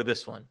go to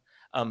this one,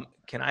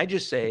 can I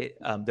just say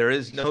there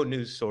is no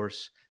news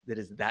source that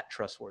is that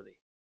trustworthy?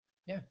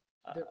 Yeah.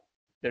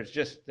 There's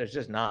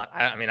just not.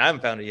 I mean, I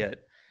haven't found it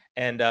yet.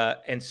 And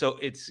so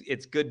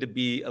it's good to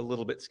be a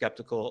little bit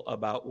skeptical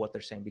about what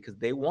they're saying, because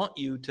they want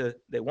you to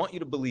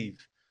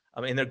believe.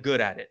 And they're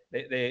good at it.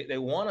 They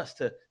want us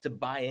to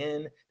buy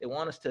in. They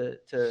want us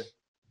to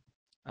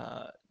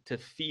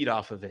feed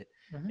off of it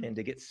and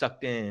to get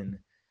sucked in,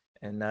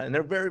 and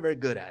they're very, very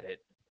good at it.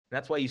 And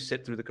that's why you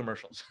sit through the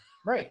commercials.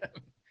 Right.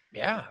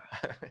 Yeah.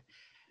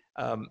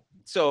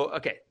 So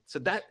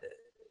that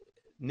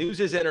news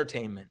is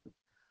entertainment.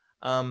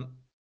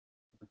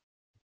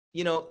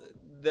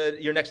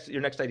 Your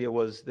next idea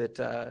was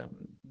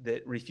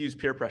that refuse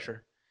peer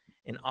pressure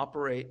and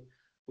operate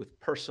with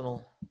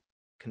personal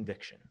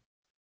conviction.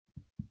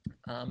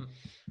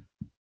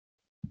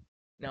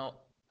 Now,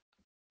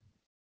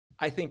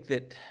 I think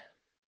that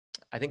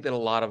a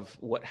lot of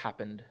what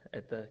happened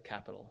at the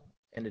Capitol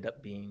ended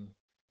up being,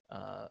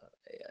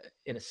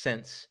 in a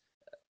sense,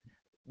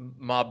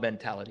 mob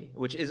mentality,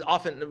 which is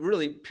often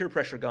really peer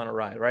pressure gone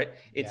awry, right?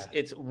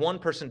 It's one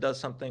person does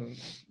something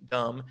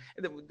dumb,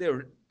 and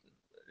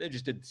they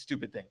just did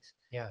stupid things.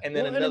 Yeah. And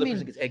then another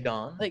person gets egged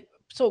on.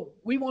 So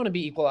we want to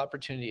be equal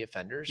opportunity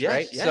offenders, Yes,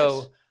 right? yes.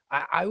 So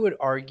I would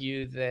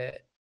argue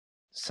that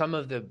some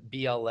of the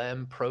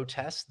BLM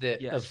protests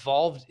that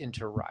evolved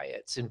into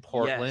riots in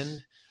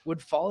Portland would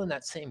fall in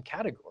that same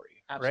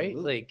category,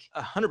 Absolutely.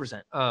 right?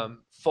 100%.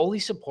 Fully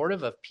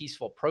supportive of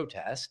peaceful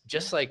protest,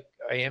 just like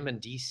I am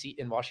in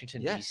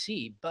Washington,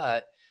 DC,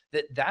 but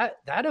that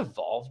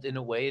evolved in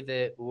a way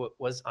that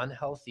was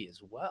unhealthy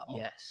as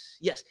well.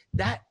 Yes.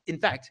 That, in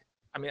fact,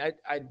 I mean,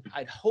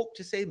 I'd hope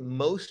to say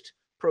most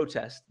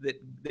protest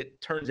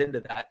that turns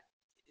into that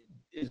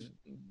is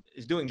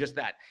doing just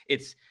that.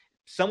 It's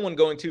someone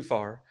going too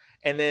far,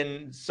 and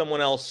then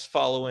someone else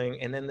following,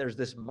 and then there's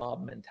this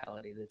mob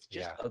mentality that's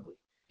just ugly.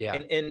 Yeah.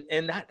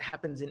 And that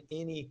happens in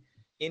any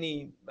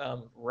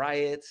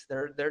riots.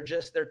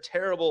 They're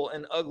terrible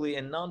and ugly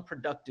and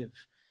non-productive,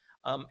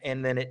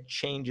 and then it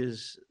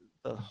changes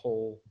the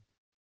whole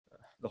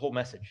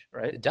message,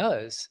 right? It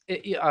does.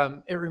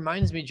 It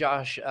reminds me,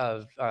 Josh,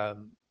 of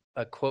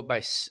a quote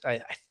by,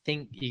 I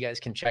think you guys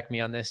can check me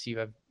on this. You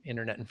have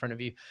internet in front of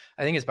you.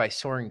 I think it's by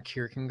Soren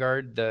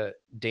Kierkegaard, the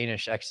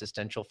Danish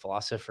existential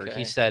philosopher. Okay.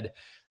 He said,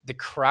 "The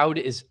crowd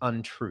is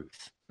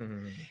untruth."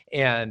 Mm-hmm.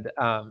 And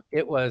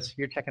it was,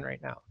 you're checking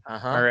right now.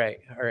 All right.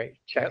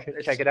 Check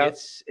it out.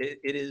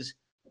 It is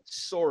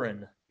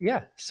Soren.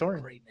 Yeah.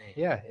 Soren. Great name.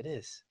 Yeah, it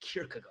is.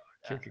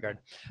 Kierkegaard.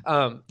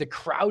 The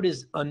crowd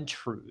is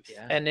untruth.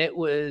 Yeah. And it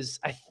was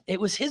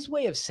his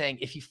way of saying,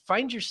 if you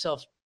find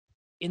yourself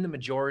in the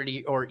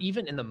majority or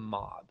even in the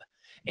mob,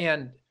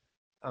 and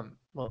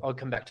well, I'll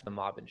come back to the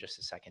mob in just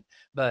a second,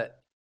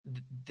 but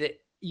that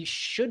you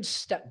should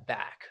step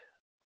back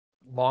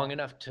long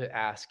enough to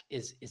ask,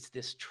 is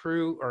this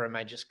true, or am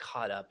I just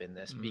caught up in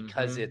this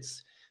because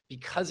it's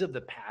because of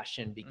the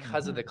passion,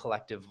 because of the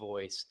collective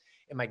voice?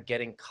 Am I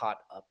getting caught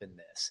up in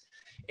this?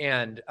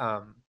 And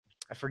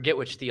I forget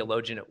which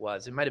theologian it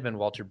was. It might have been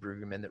Walter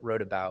Brueggemann that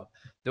wrote about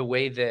the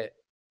way that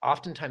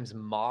oftentimes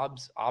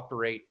mobs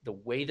operate the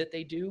way that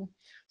they do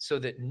so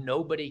that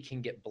nobody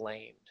can get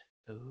blamed.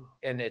 Ooh.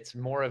 And it's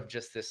more of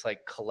just this like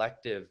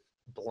collective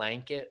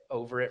blanket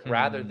over it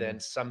rather than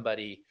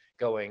somebody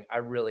going, I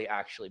really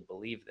actually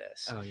believe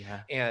this. Oh,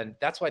 yeah. And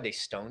that's why they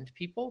stoned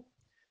people.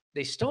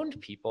 They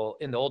stoned people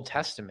in the Old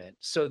Testament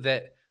so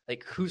that,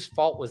 like, whose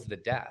fault was the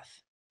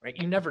death, right?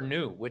 You never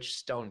knew which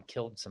stone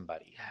killed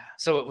somebody. Yeah.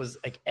 So it was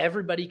like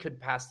everybody could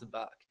pass the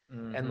buck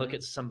and look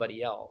at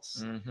somebody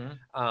else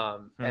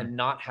and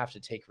not have to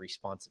take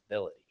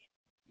responsibility.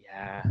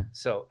 Yeah.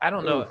 So I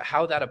don't know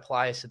how that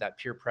applies to that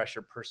peer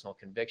pressure, personal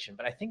conviction,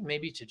 but I think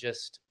maybe to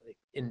just, like,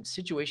 in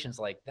situations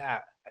like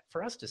that,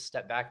 for us to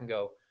step back and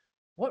go,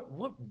 what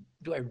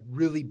do I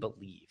really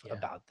believe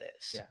about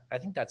this? Yeah. I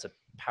think that's a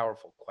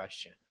powerful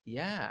question.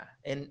 Yeah.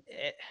 And,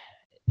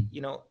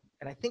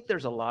 and I think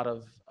there's a lot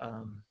of,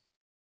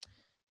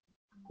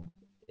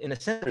 in a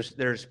sense,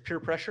 there's peer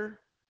pressure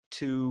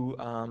to,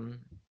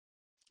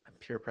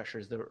 peer pressure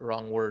is the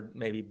wrong word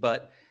maybe,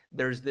 but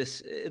there's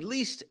this, at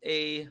least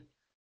an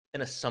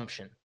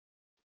assumption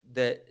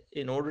that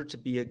in order to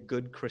be a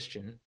good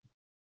Christian,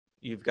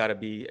 you've got to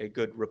be a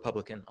good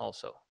Republican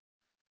also.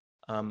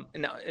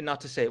 And not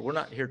to say we're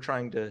not here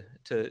trying to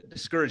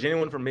discourage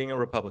anyone from being a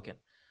Republican.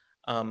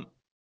 And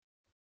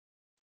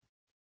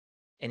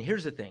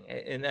here's the thing,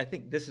 and I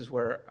think this is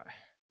where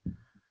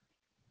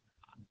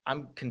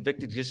I'm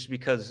convicted, just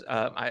because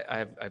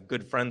I have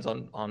good friends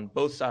on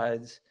both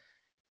sides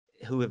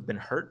who have been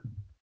hurt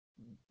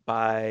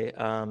by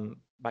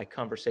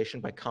conversation,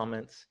 by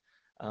comments,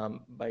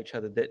 by each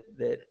other.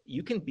 That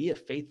you can be a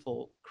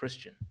faithful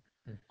Christian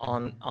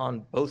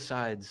on both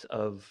sides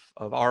of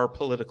our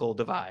political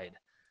divide.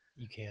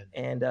 You can.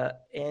 And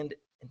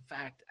in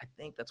fact, I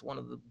think that's one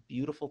of the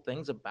beautiful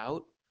things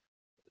about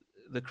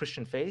the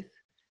Christian faith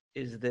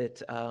is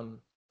that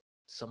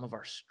some of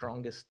our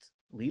strongest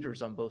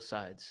leaders on both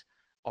sides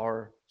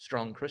are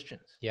strong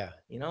Christians. Yeah.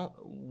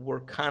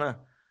 We're kind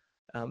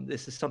of,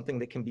 this is something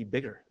that can be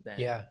bigger than.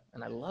 Yeah.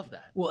 And I love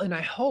that. Well, and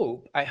I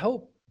hope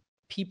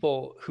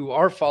people who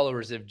are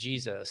followers of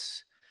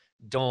Jesus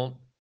don't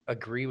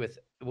agree with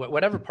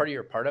whatever party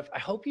you're a part of, I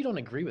hope you don't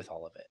agree with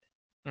all of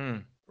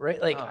it.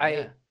 Right?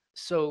 Like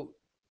so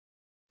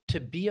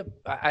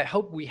I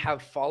hope we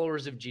have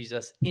followers of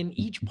Jesus in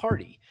each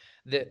party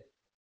that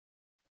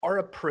are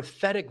a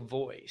prophetic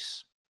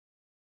voice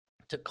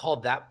to call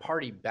that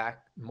party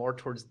back more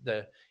towards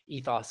the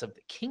ethos of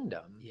the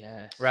kingdom,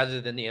 rather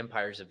than the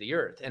empires of the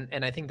earth.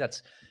 And I think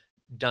that's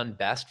done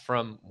best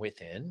from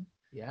within,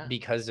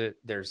 because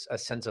there's a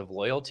sense of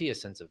loyalty, a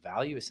sense of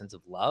value, a sense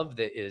of love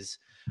that is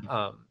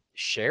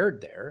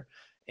shared there.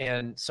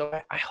 And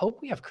so I hope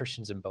we have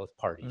Christians in both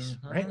parties,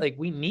 right? Like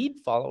we need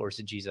followers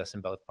of Jesus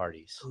in both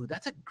parties. Oh,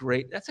 that's a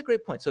great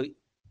point. So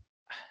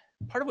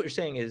part of what you're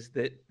saying is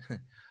that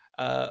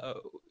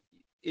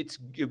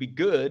it'd be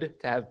good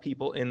to have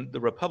people in the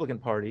Republican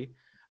Party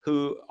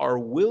who are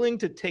willing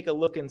to take a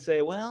look and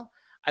say, well,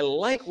 I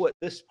like what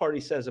this party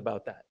says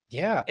about that.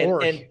 Yeah.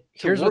 And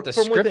here's what the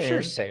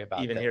scriptures say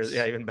about this.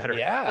 Even better.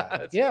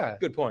 Yeah.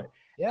 Good point.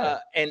 Yeah.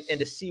 And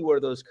to see where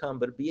those come,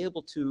 but be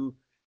able to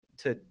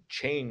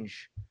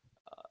change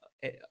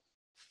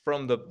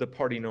from the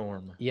party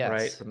norm,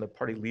 right? From the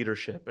party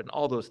leadership and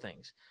all those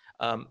things.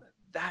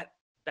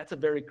 That's a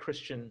very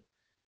Christian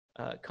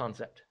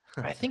concept.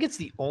 I think it's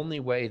the only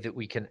way that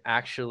we can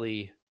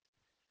actually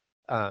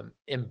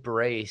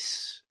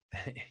embrace,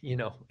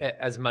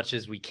 as much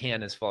as we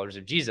can as followers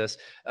of Jesus,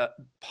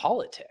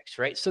 politics,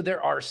 right? So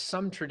there are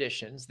some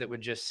traditions that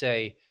would just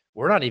say,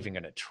 we're not even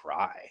going to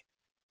try.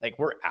 Like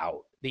we're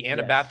out. The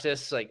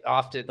Anabaptists,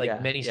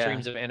 many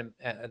streams of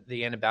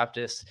the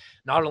Anabaptists,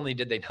 not only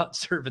did they not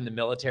serve in the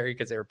military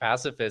because they were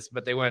pacifists,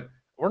 but they went,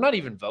 we're not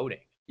even voting.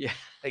 Yeah.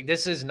 Like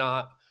this is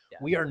not,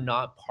 we are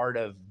not part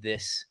of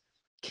this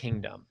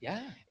kingdom.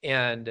 Yeah.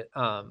 And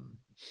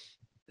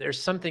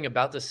there's something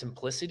about the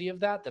simplicity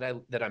of that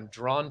I'm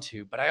drawn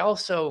to. But I'll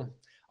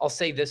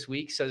say this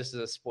week, so this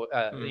is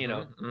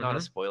not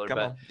a spoiler,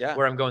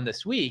 where I'm going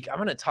this week, I'm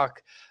going to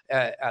talk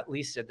at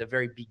least at the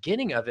very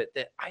beginning of it,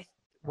 that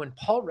when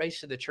Paul writes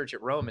to the church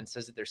at Rome and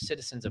says that they're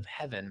citizens of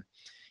heaven,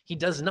 he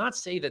does not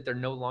say that they're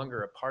no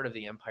longer a part of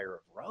the empire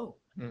of Rome.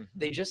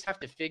 They just have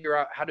to figure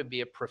out how to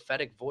be a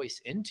prophetic voice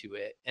into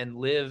it and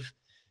live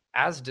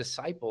as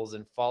disciples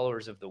and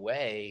followers of the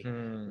way,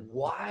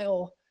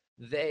 while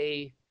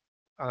they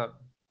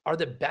are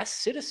the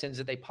best citizens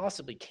that they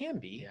possibly can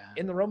be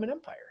in the Roman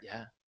Empire.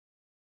 Yeah.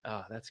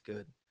 Oh, that's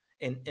good.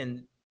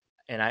 And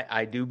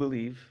I do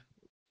believe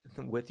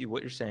with you,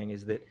 what you're saying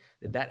is that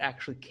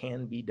actually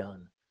can be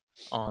done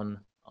on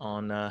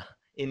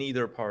in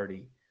either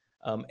party.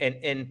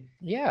 In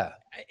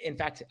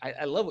fact,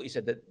 I love what you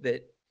said,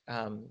 that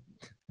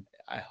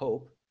I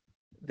hope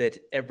that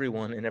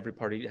everyone in every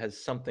party has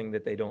something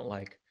that they don't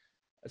like,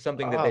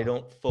 something that they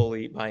don't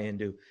fully buy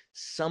into,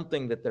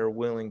 something that they're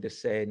willing to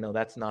say, no,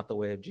 that's not the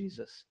way of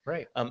Jesus.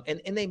 Right. And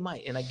they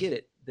might, and I get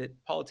it, that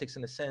politics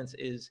in a sense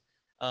is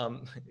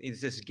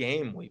this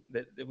game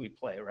that we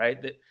play, right?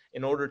 That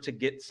in order to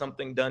get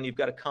something done, you've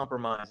got to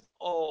compromise.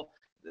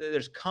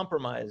 There's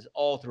compromise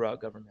all throughout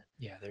government.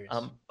 Yeah, there is.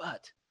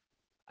 But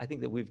I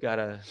think that we've got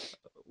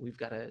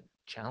to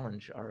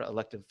challenge our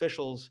elected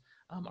officials,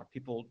 our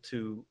people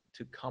to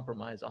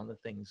compromise on the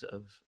things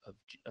of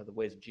the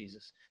ways of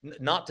Jesus,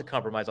 not to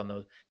compromise on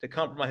those, to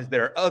compromise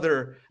their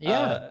other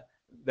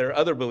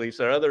beliefs,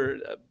 their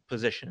other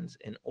positions,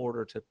 in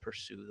order to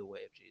pursue the way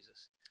of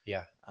Jesus.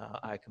 Yeah,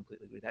 I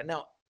completely agree with that.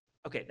 Now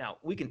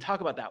we can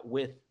talk about that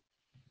with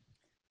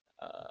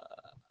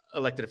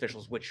elected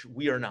officials, which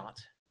we are not.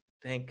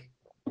 Thank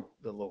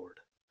the Lord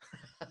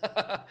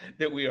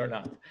that we are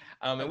not.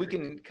 And we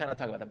can kind of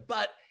talk about that.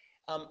 But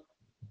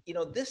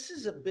this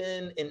has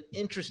been an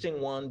interesting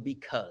one,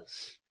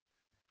 because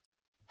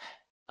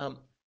a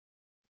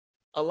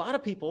lot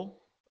of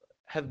people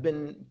have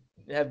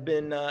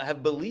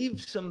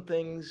believed some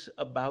things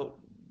about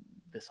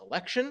this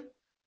election,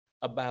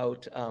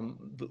 about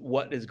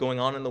what is going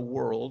on in the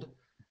world,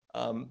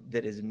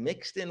 that is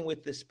mixed in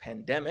with this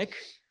pandemic,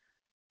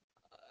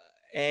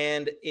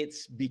 and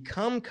it's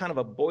become kind of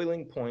a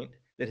boiling point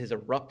that has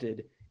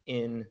erupted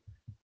in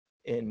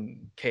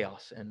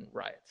chaos and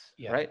riots.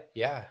 Right?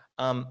 Yeah.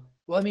 Well,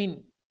 I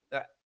mean,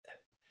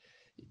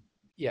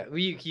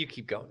 you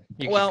keep going.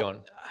 Keep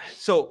going.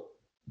 So,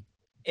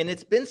 and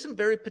it's been some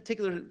very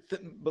particular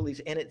beliefs,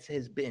 and it's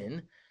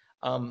been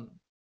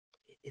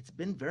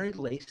very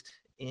laced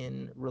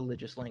in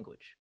religious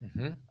language.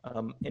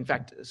 In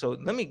fact, so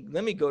let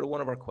me go to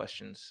one of our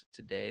questions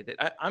today.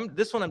 That I'm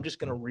just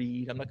going to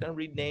read. I'm not going to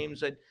read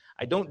names.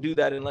 I don't do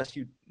that unless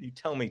you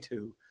tell me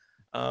to.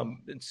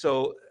 And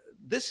so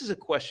this is a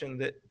question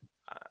that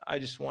I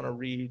just want to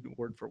read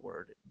word for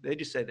word. They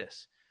just say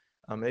this.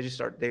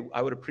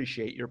 I would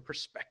appreciate your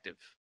perspective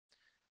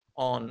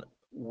on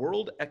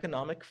World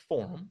Economic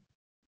Forum,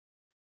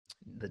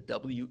 the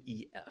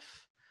WEF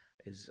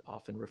is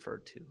often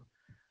referred to,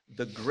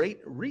 the Great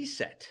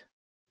Reset,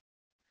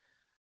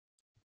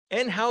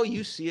 and how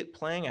you see it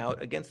playing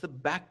out against the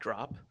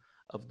backdrop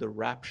of the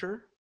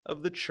rapture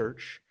of the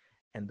church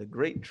and the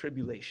Great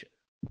Tribulation.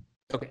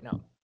 Okay,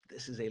 now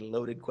this is a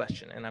loaded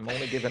question, and I'm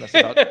only giving us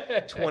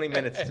about 20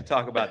 minutes to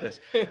talk about this.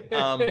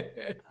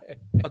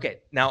 Okay,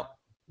 now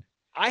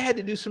I had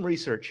to do some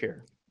research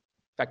here.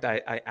 In fact,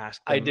 I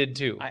asked them. I did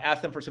too. I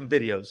asked them for some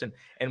videos,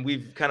 and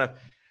we've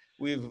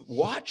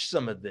watched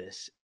some of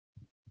this,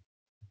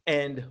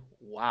 and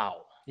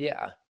wow.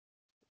 Yeah.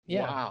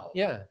 Wow.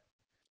 Yeah.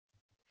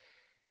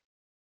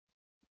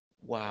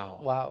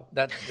 Wow.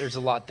 There's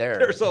a lot there.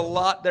 There's a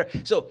lot there.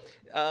 So,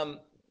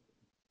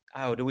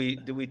 do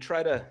we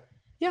try to?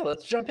 Yeah,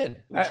 let's jump in.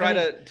 Do we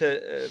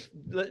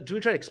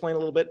try to explain a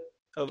little bit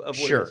of what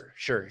it is?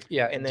 Sure.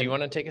 Yeah. And do you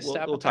want to take a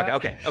stab? We'll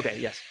talk. That? Okay.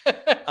 Yes.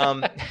 I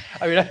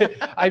mean,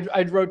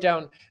 I wrote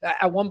down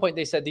at one point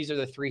they said these are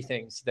the three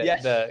things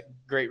that the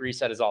Great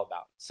Reset is all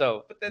about.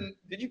 So, but then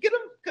did you get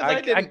them? Because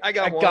I didn't. I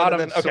got one. Got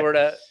them sort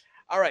of.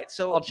 All right.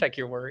 So I'll check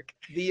your work.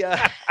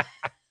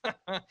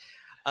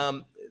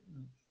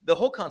 The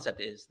whole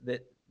concept is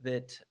that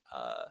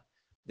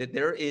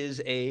there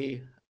is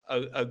a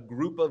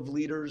group of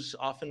leaders,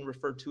 often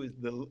referred to as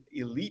the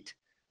elite.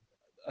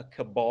 A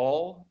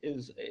cabal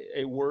is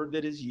a word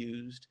that is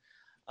used,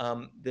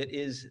 that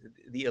is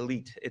the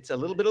elite. It's a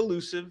little bit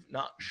elusive,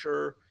 not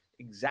sure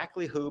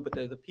exactly who, but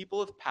they're the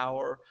people of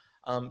power.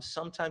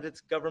 Sometimes it's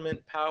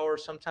government power,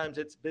 sometimes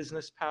it's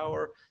business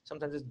power,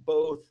 sometimes it's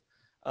both.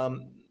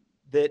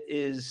 That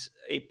is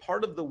a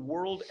part of the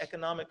World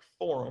Economic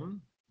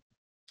Forum,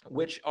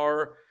 which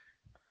are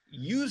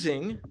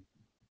using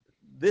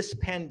this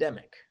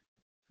pandemic,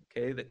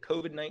 okay, the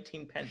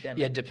COVID-19 pandemic.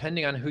 Yeah,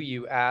 depending on who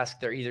you ask,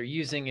 they're either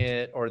using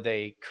it or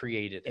they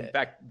created it. In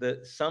fact,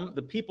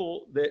 the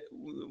people that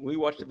we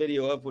watched a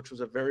video of, which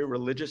was a very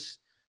religious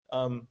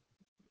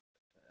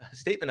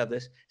statement of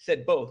this,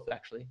 said both,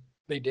 actually.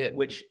 They did.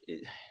 Which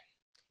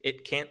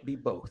it can't be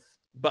both.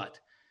 But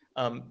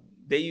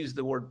they use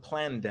the word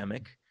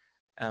plandemic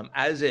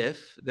as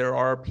if there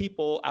are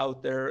people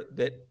out there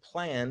that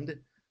planned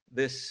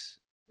this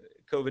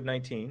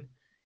COVID-19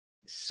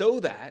 so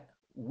that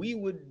we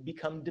would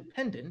become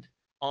dependent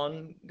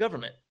on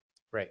government.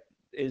 Right.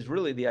 Is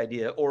really the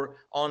idea, or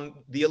on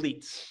the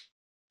elites.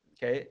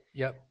 Okay.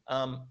 Yep.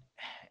 And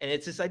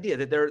it's this idea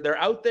that they're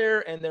out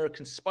there and they're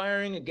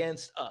conspiring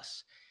against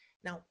us.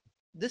 Now,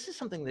 this is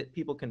something that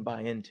people can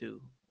buy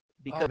into,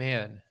 because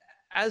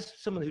as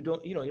someone who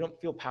you don't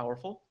feel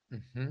powerful,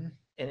 and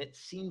it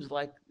seems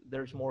like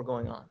there's more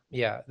going on.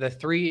 Yeah, the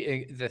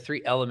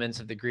three elements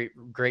of the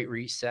Great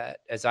Reset,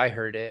 as I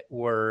heard it,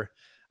 were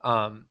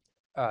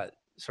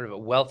sort of a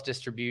wealth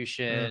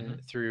distribution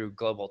through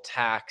global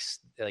tax,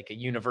 like a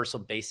universal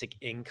basic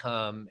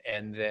income,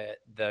 and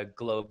the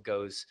globe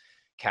goes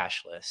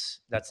cashless.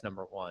 That's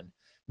number one.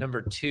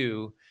 Number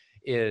two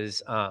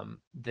is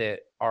that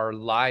our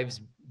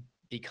lives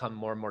become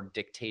more and more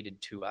dictated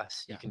to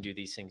us. You can do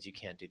these things, you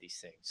can't do these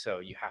things. So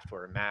you have to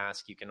wear a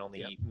mask, you can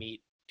only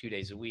meet 2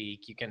 days a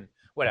week, you can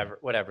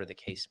whatever the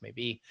case may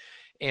be.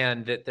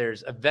 And that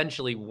there's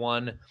eventually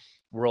one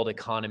world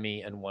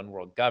economy and one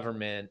world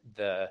government.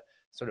 The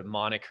sort of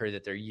moniker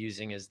that they're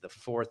using is the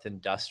fourth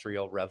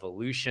industrial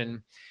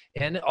revolution.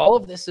 And all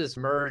of this is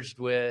merged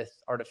with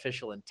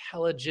artificial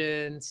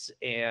intelligence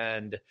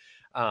and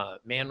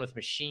man with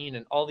machine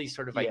and all these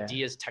sort of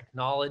ideas,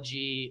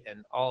 technology,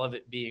 and all of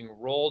it being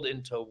rolled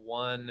into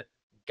one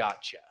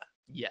gotcha.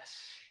 Yes.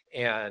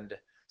 And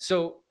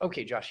so,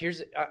 okay, Josh,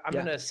 I'm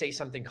going to say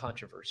something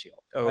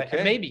controversial. Okay.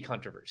 It may be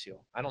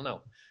controversial. I don't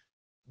know.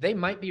 They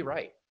might be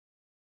right.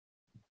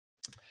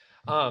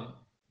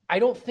 I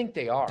don't think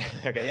they are.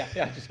 Okay.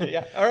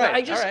 Yeah. All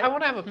right. I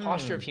want to have a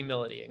posture of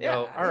humility and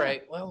go, all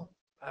right, well,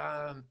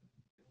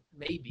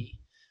 maybe,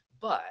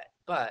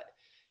 but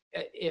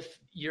if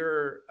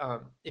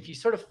you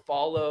sort of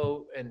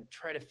follow and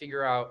try to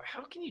figure out,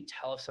 how can you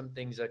tell if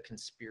something's a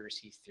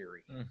conspiracy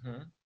theory?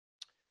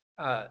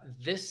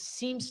 This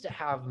seems to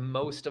have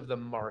most of the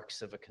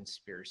marks of a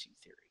conspiracy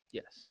theory.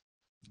 Yes.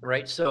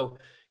 Right. So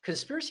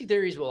conspiracy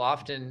theories will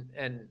often,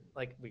 and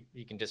like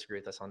you can disagree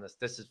with us on this.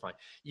 This is fine.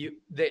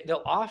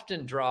 They'll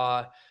often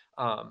draw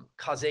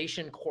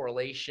causation,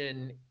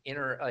 correlation,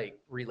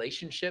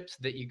 relationships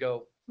that you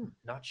go,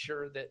 not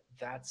sure that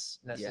that's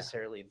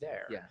necessarily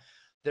there. Yeah.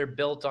 They're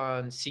built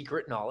on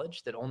secret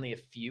knowledge that only a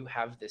few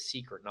have the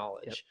secret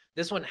knowledge. Yep.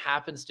 This one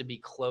happens to be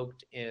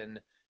cloaked in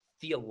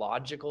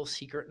theological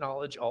secret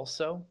knowledge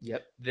also.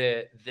 Yep.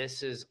 That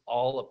this is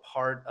all a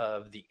part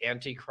of the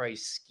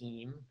Antichrist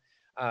scheme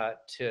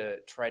to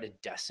try to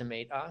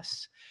decimate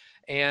us.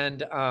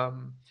 And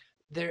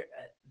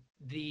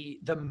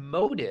the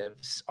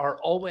motives are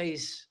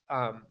always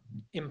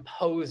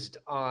imposed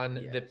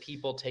on the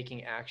people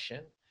taking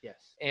action.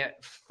 Yes. And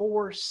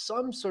for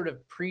some sort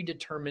of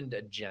predetermined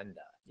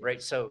agenda,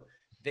 right? So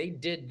they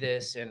did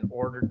this in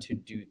order to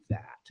do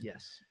that.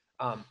 Yes.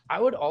 I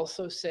would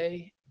also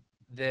say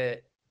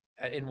that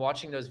in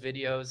watching those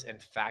videos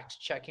and fact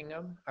checking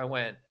them, I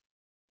went,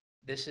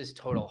 this is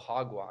total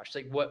hogwash.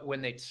 Like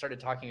when they started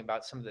talking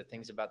about some of the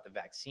things about the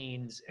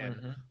vaccines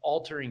and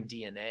altering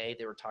DNA,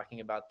 they were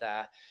talking about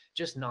that.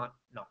 Just not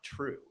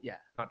true. Yeah.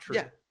 Not true.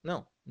 Yeah.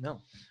 No.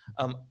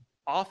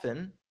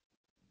 Often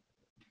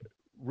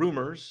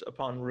rumors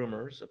upon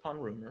rumors upon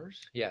rumors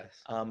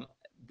Yes.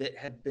 that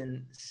have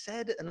been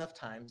said enough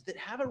times that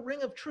have a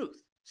ring of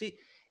truth. See,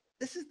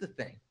 this is the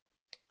thing.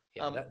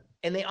 Yeah,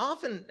 And they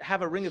often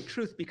have a ring of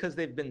truth because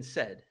they've been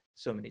said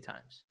so many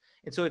times.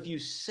 And so if you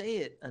say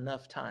it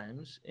enough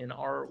times in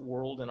our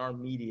world and our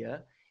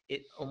media,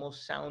 it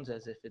almost sounds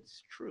as if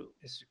it's true.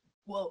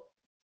 well,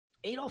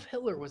 Adolf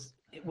Hitler was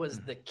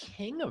the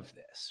king of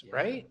this, Yeah,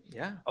 right?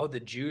 yeah. Oh, the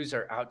Jews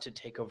are out to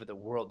take over the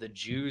world. The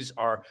Jews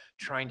are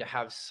trying to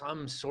have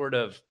some sort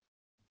of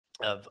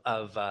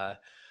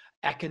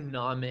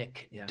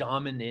economic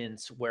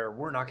dominance where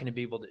we're not going to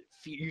be able to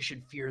you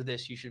should fear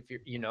this, you should fear,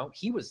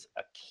 he was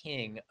a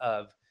king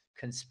of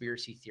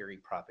conspiracy theory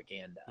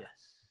propaganda.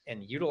 Yes.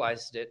 And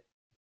utilized it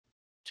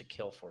to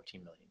kill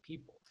 14 million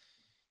people.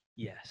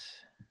 Yes.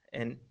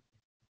 And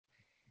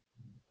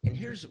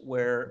here's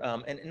where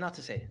and not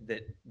to say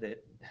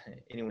that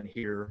anyone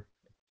here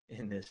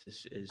in this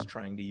is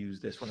trying to use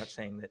this. We're not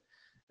saying that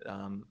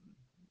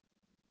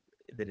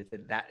that it's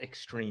at that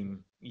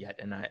extreme yet,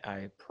 and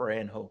I pray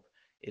and hope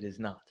it is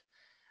not,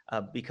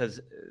 because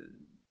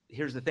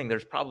here's the thing: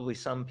 there's probably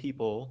some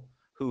people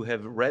who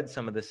have read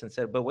some of this and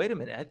said, "But wait a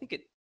minute, I think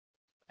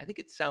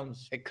it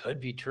sounds It could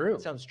be true.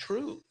 It sounds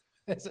true."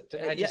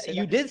 Yeah,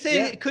 you did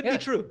say it could be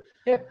true.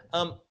 Yeah.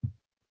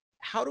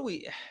 How do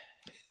we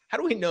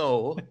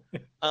know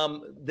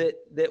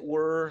that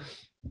we're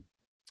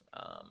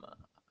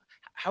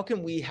how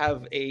can we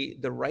have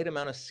the right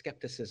amount of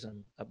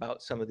skepticism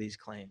about some of these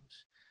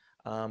claims,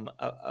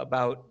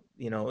 about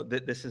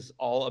that this is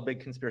all a big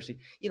conspiracy,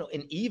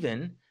 and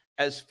even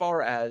as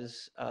far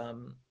as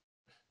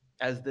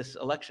this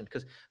election,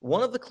 because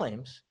one of the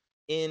claims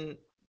in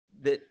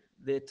that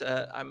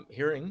I'm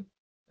hearing,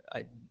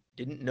 I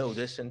didn't know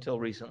this until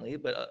recently,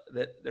 but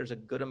that there's a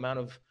good amount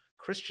of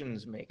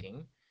Christians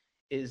making,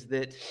 is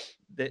that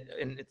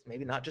and it's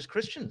maybe not just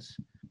Christians,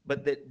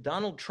 but that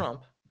Donald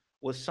Trump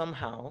was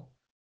somehow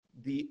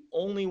the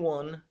only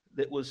one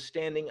that was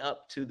standing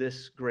up to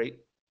this great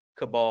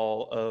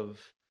cabal of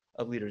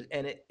leaders,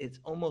 and it's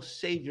almost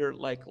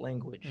savior-like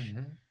language,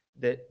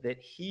 that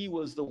he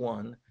was the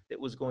one that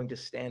was going to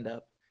stand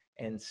up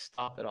and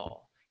stop it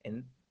all.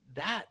 And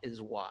that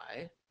is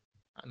why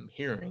I'm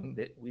hearing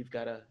that we've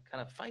got to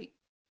kind of fight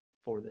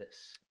for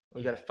this.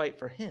 We've got to fight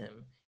for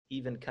him,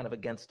 even kind of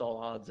against all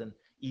odds, and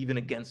even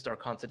against our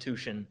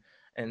Constitution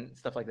and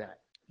stuff like that.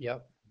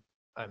 Yep.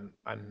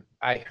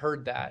 I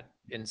heard that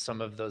in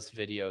some of those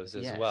videos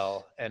as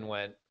well, and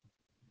went,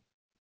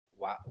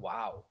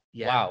 wow.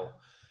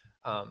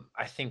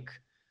 I think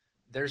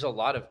there's a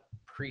lot of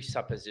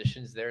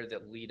presuppositions there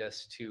that lead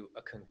us to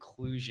a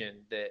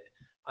conclusion that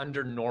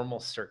under normal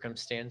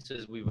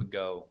circumstances we would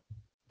go,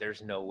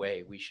 there's no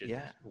way we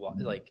should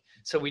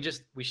so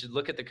we should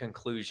look at the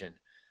conclusion.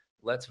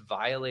 Let's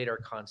violate our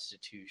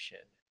Constitution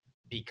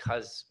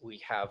because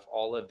we have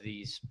all of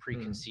these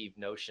preconceived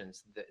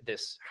notions,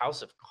 this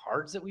house of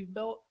cards that we've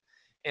built.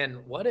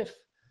 And what if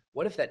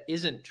that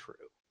isn't true?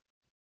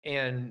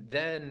 And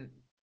then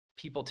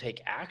people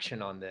take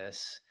action on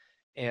this,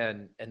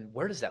 and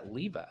where does that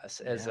leave us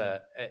as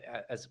a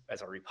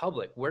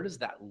republic? Where does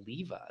that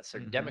leave us? Or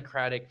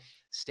democratic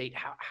state?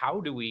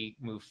 How do we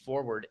move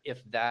forward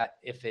if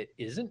it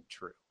isn't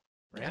true?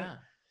 Right? Yeah.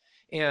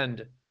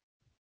 And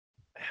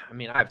I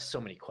mean, I have so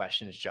many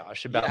questions,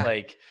 Josh, about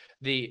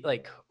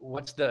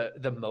what's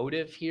the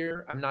motive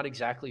here? I'm not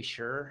exactly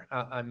sure.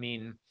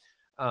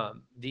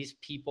 These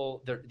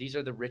people, these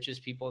are the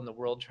richest people in the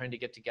world trying to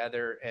get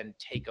together and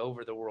take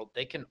over the world.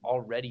 They can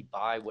already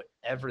buy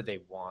whatever they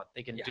want.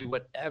 They can do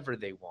whatever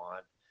they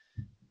want.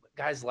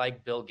 Guys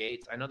like Bill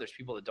Gates, I know there's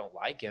people that don't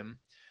like him,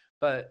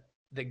 but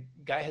the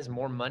guy has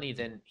more money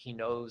than he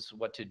knows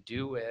what to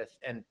do with.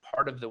 And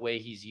part of the way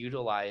he's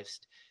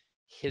utilized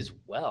his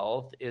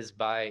wealth is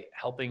by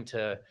helping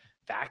to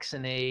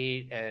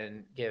vaccinate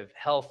and give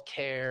health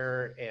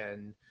care.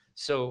 And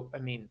so, I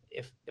mean,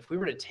 if we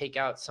were to take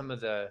out some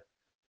of that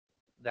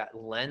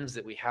lens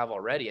that we have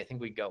already, I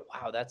think we'd go,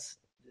 wow, that's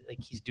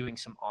like he's doing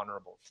some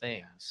honorable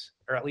things,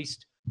 or at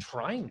least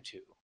trying to.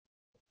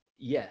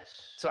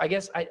 Yes. So I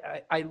guess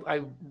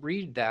I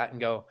read that and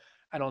go,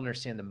 I don't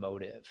understand the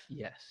motive.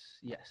 Yes.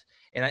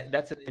 And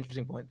that's an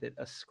interesting point, that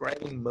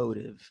ascribing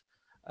motive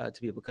to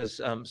people,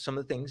 because some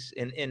of the things,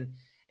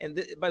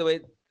 by the way,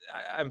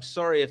 I'm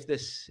sorry if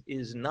this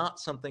is not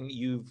something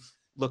you've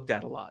looked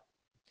at a lot.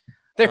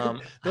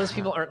 Those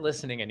people aren't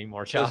listening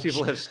anymore, Josh. Those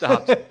people have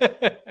stopped.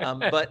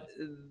 But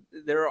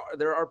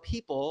there are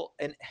people,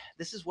 and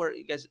this is where,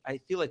 you guys, I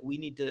feel like we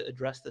need to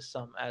address this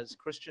some as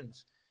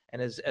Christians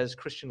and as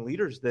Christian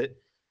leaders, that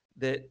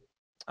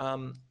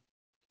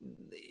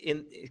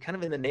in kind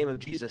of in the name of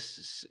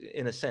Jesus,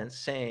 in a sense,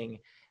 saying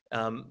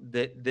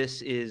that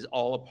this is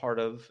all a part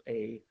of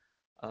a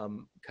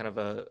kind of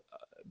a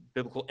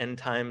biblical end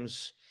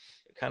times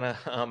kind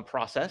of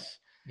process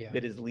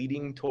that is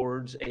leading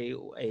towards a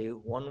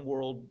one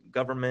world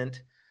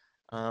government,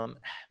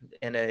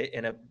 and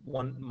a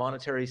one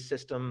monetary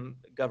system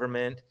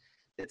government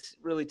that's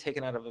really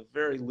taken out of a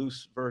very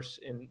loose verse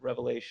in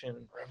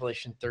Revelation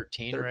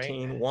 13,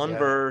 right? One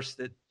verse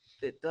that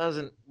it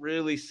doesn't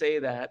really say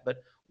that, but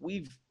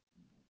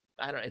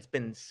I don't know, it's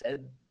been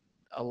said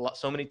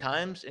so many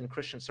times in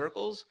Christian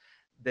circles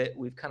that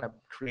we've kind of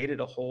created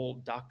a whole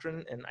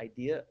doctrine and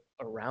idea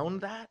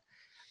around that.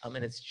 And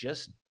it's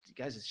just,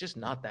 guys, it's just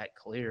not that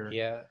clear.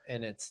 Yeah.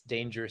 And it's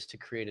dangerous to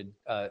create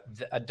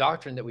a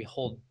doctrine that we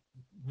hold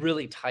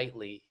really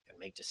tightly and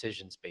make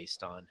decisions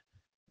based on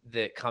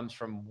that comes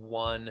from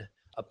one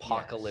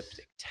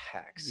apocalyptic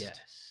text.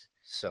 Yes.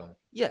 So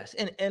yes.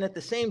 And at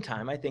the same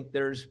time, I think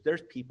there's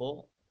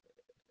people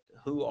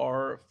who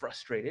are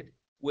frustrated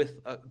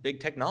with big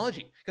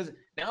technology, because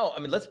now,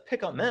 I mean, let's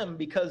pick on them,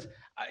 because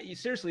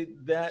seriously,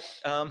 that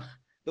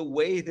the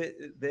way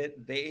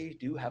that they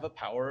do have a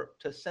power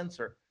to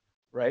censor,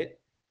 right?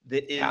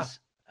 That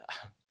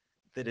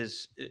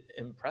is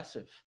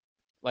impressive.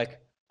 Like,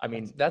 I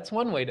mean, that's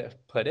one way to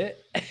put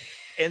it.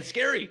 And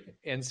scary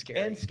and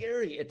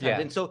scary at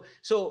times. And so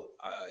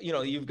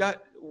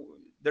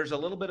there's a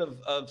little bit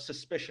of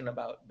suspicion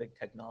about big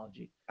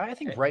technology. I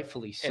think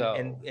rightfully so.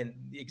 And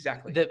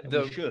exactly.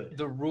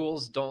 The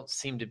rules don't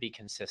seem to be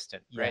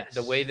consistent, right? Yes.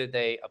 The way that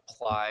they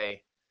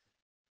apply.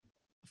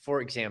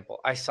 For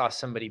example, I saw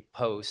somebody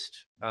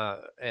post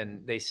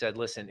and they said,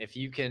 listen, if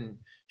you can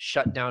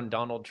shut down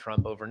Donald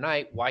Trump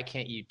overnight, why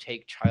can't you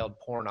take child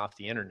porn off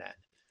the internet?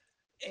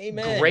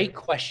 Amen. Great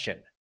question.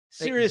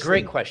 Seriously.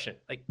 Great question.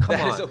 Like, come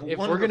that on.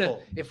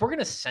 If we're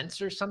gonna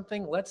censor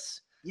something,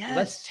 let's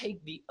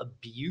take the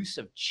abuse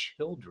of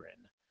children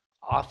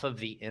off of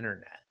the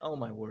internet. Oh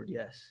my word,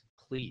 yes.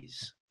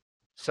 Please.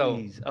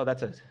 Please. Oh,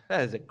 that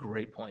is a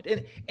great point.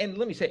 And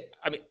let me say,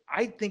 I mean,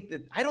 I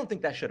don't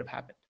think that should have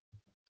happened.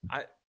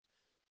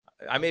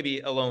 I may be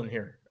alone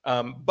here,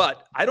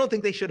 but I don't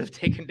think they should have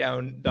taken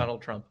down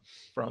Donald Trump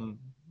from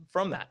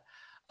that.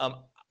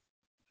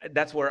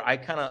 That's where I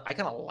kind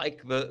of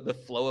like the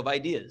flow of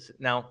ideas.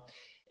 Now,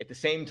 at the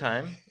same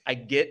time, I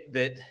get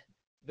that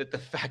the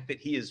fact that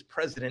he is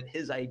president,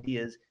 his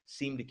ideas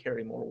seem to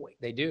carry more weight.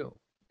 They do.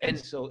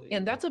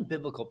 And that's a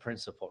biblical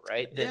principle,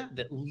 right?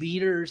 That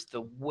leaders,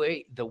 the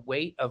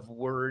weight of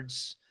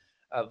words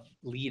of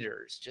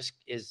leaders just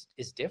is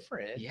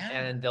different,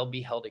 and they'll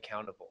be held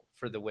accountable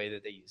for the way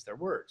that they use their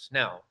words.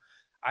 Now,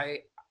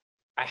 I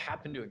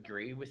happen to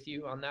agree with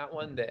you on that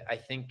one, that I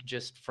think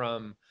just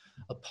from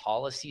a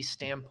policy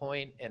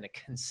standpoint and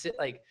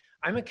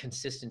I'm a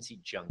consistency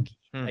junkie.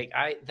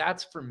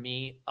 That's for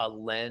me a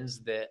lens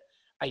that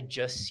I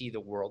just see the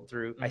world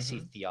through. I see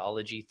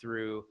theology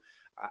through.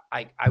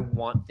 I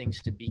want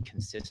things to be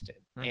consistent.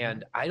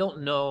 And I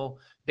don't know,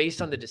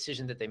 based on the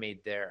decision that they made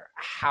there,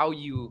 how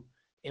you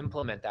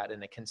implement that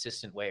in a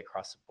consistent way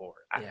across the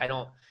board. I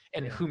don't,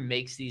 and who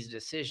makes these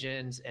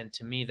decisions. And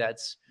to me,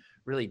 that's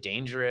really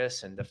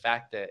dangerous. And the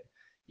fact that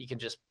you can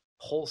just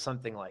pull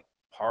something like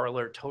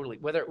Parler totally,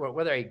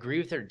 whether I agree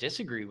with it or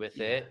disagree with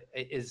it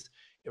is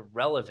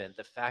irrelevant.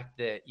 The fact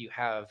that you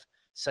have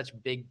such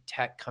big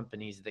tech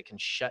companies that can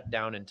shut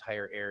down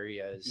entire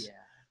areas.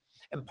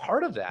 And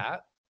part of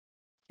that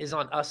is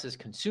on us as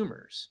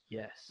consumers.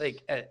 Yes.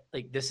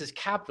 Like this is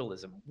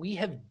capitalism. We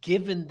have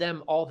given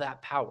them all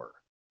that power.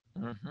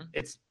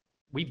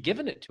 We've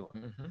given it to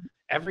them.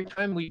 Every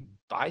time we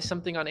buy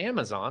something on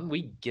Amazon,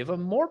 we give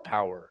them more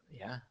power.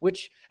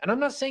 And I'm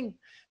not saying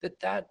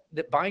that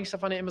buying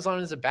stuff on Amazon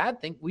is a bad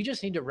thing. We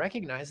just need to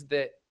recognize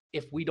that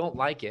if we don't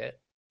like it,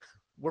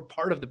 we're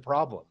part of the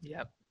problem.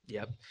 Yep.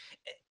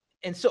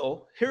 And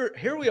so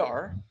here we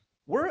are.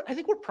 I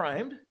think we're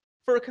primed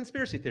for a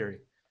conspiracy theory.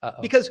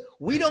 Because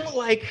we don't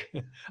like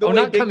the way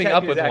not big coming tech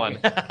up is with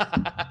acting.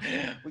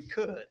 one. We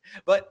could,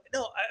 but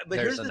no. But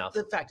There's here's enough.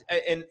 the fact,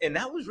 and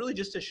that was really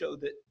just to show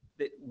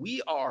that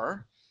we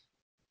are,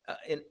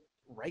 and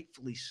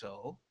rightfully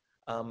so,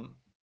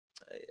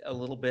 a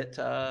little bit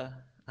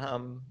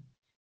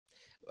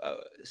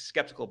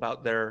skeptical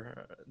about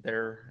their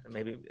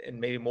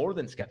maybe more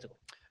than skeptical,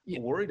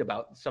 worried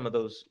about some of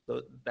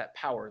that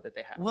power that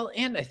they have. Well,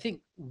 and I think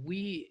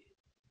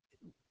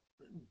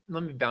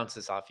let me bounce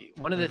this off you.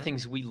 One of the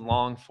things we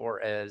long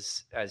for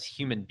as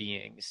human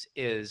beings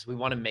is we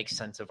want to make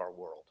sense of our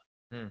world.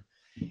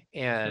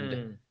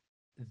 And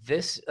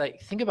this,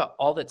 think about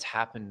all that's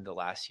happened the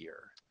last year.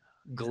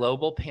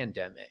 Global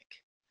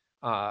pandemic,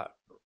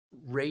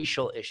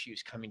 racial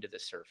issues coming to the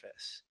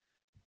surface,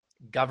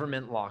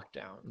 government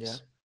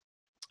lockdowns,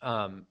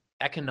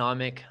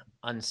 economic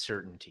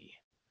uncertainty,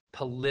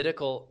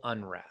 political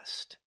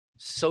unrest,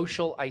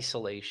 social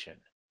isolation.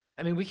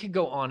 I mean, we could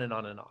go on and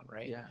on and on,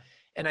 right?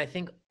 And I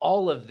think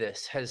all of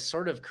this has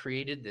sort of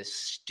created this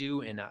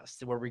stew in us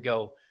where we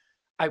go,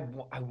 I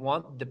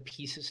want the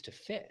pieces to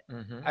fit.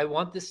 I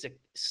want this to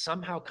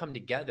somehow come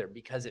together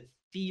because it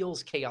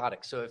feels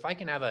chaotic. So if I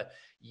can have a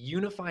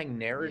unifying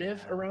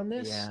narrative around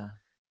this,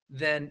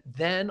 then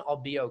I'll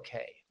be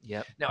okay.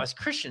 Now, as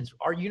Christians,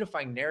 our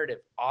unifying narrative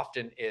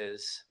often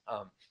is,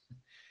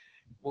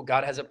 well,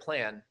 God has a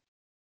plan.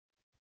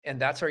 And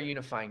that's our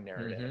unifying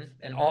narrative.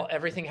 And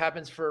everything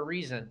happens for a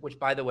reason, which,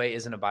 by the way,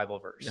 isn't a Bible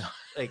verse.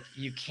 Like,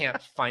 you can't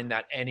find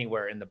that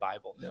anywhere in the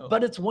Bible.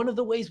 But it's one of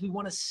the ways we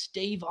want to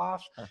stave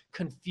off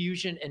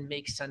confusion and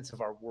make sense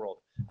of our world.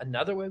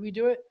 Another way we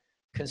do it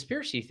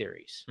conspiracy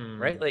theories, Mm.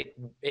 right? Like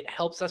it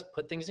helps us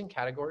put things in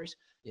categories,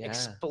 Yeah.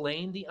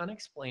 explain the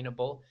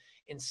unexplainable,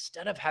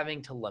 instead of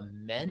having to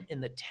lament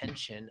in the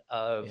tension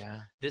of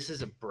Yeah. this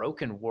is a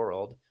broken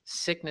world,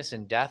 sickness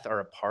and death are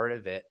a part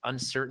of it,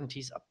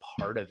 uncertainty's a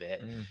part of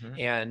it. Mm-hmm.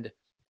 And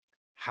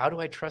how do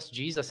I trust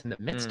Jesus in the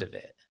midst Mm. of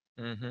it?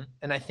 Mm-hmm.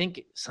 And I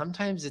think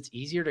sometimes it's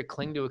easier to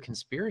cling to a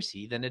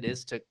conspiracy than it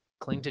is to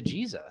cling to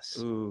Jesus.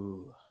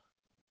 Ooh.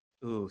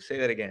 Say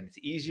that again. It's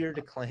easier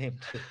to claim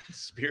to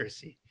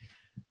conspiracy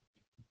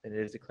than it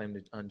is to claim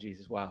on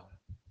Jesus. Wow.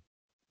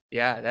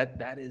 Yeah,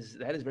 that is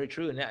very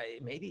true. And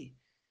maybe,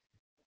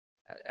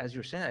 as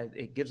you're saying,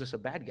 it gives us a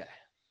bad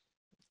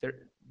guy.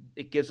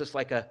 It gives us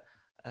like a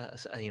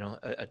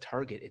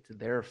target. It's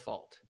their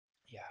fault.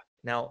 Yeah.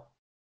 Now,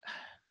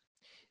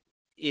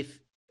 if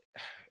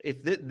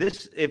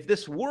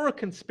this were a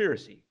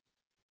conspiracy,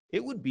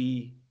 it would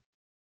be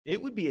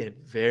a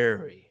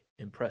very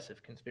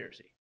impressive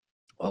conspiracy.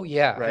 Oh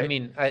yeah, Right? I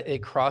mean,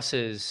 it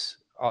crosses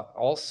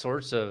all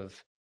sorts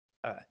of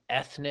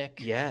ethnic,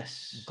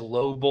 Yes,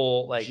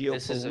 global, like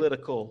this is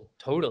geopolitical,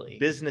 totally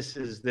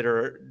businesses that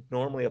are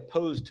normally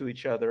opposed to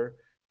each other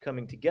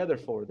coming together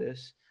for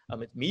this.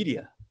 It's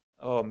media.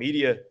 Oh,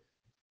 media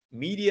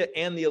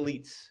and the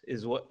elites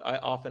is what I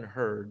often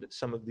heard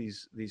some of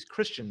these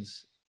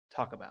Christians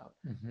talk about.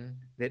 Mm-hmm.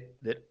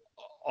 That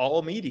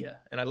all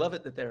media, and I love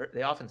it that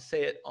they often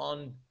say it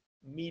on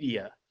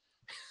media.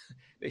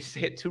 They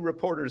say it to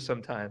reporters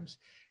sometimes,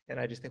 and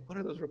I just think, what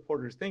are those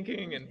reporters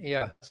thinking? And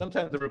Yeah,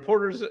 sometimes the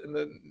reporters and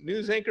the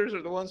news anchors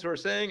are the ones who are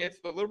saying it's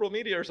the liberal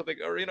media or something,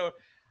 or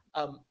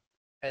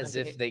as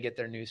if they get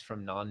their news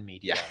from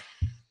non-media.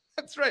 Yeah,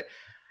 that's right.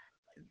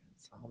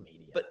 It's all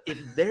media. But if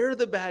they're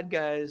the bad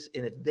guys,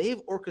 and if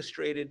they've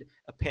orchestrated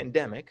a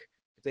pandemic,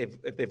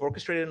 if they've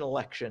orchestrated an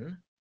election,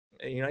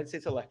 a United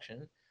States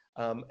election,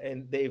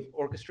 and they've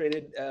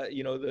orchestrated,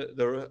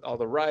 all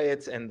the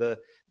riots and the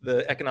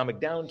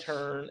economic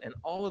downturn and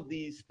all of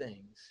these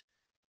things,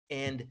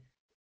 and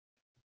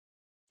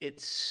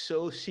it's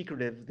so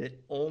secretive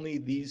that only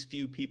these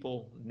few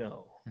people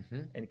know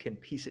Mm-hmm. and can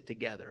piece it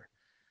together,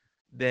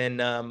 then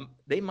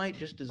they might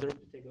just deserve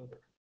to take over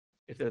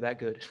if they're that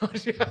good.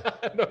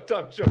 No,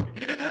 I'm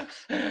joking.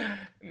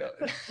 No.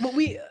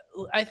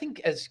 Well, I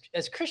think as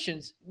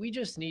Christians, we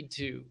just need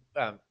to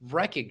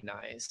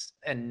recognize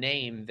and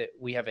name that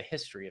we have a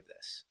history of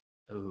this.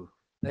 Ooh.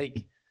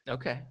 Like,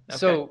 Okay.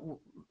 so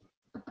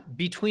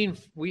between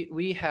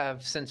we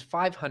have since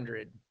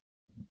 500,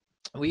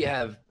 we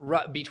have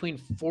between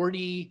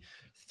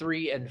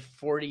 43 and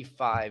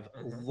 45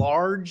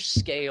 large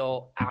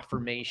scale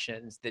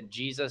affirmations that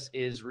Jesus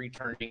is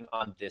returning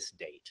on this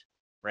date,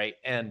 right?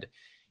 And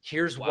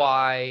here's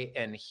why,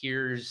 and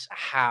here's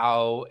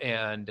how,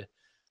 and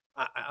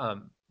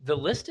the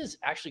list is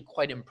actually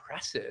quite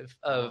impressive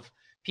of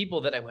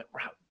people that I went,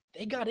 wow,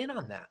 they got in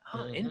on that.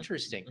 Huh,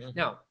 interesting.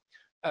 Now,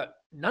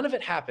 none of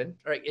it happened,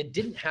 right? It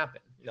didn't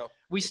happen. No,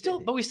 we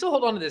still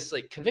hold on to this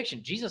like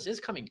conviction. Jesus is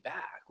coming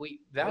back.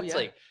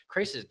 Like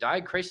Christ has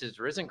died, Christ is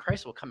risen,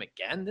 Christ will come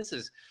again. This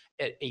is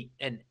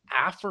an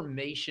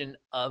affirmation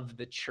of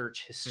the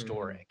church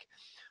historic.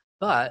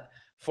 But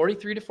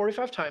 43 to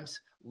 45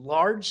 times,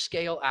 large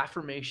scale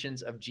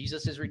affirmations of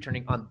Jesus is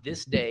returning on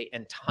this day,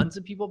 and tons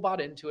of people bought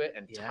into it,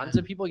 and tons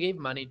of people gave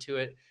money to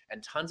it,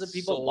 and tons of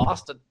people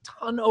lost a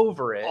ton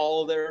over it.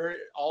 All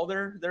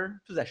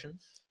their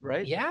possessions,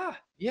 right? Yeah.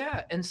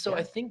 And so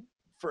I think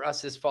for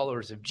us as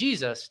followers of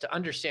Jesus, to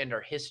understand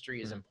our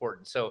history is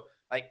important. So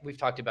like we've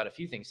talked about a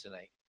few things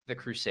tonight, the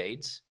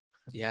Crusades,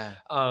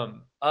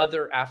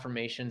 other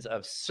affirmations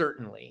of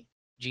certainly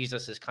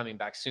Jesus is coming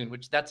back soon,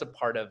 which that's a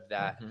part of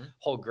that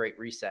whole Great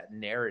Reset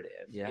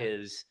narrative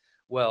is,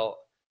 well,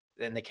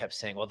 then they kept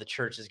saying, well, the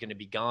church is going to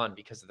be gone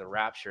because of the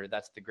rapture.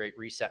 That's the Great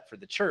Reset for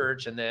the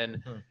church. And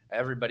then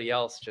everybody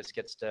else just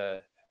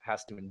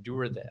has to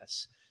endure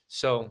this.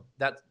 So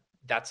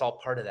that's all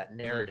part of that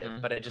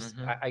narrative. But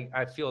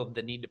I feel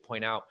the need to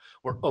point out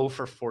we're 0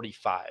 for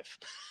 45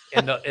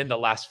 in the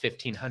last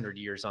 1500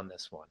 years on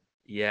this one.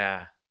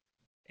 Yeah.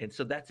 And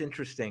so that's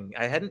interesting.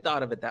 I hadn't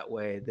thought of it that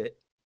way,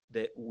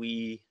 that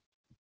we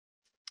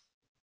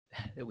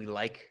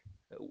like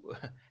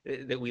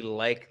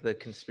the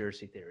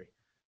conspiracy theory.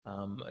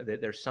 That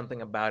there's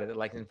something about it.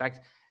 Like, in fact,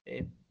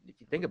 if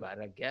you think about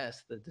it, I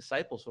guess the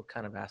disciples were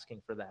kind of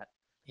asking for that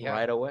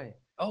right away.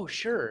 Oh,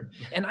 sure.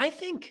 And I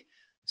think,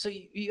 so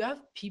you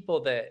have people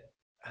that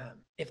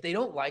if they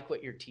don't like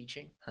what you're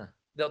teaching,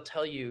 they'll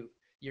tell you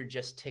you're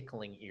just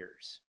tickling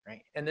ears,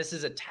 right? And this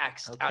is a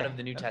text out of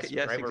the New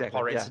Testament, right? Where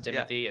Paul writes to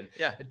Timothy, and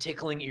the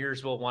tickling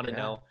ears will want to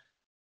know.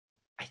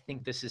 I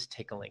think this is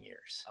tickling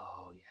ears.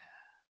 Oh, yeah.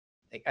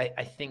 Like,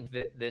 I think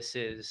that this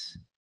is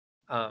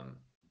a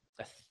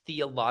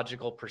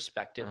theological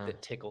perspective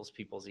that tickles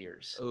people's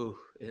ears. Oh,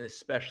 and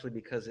especially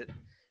because it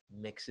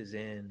mixes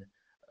in,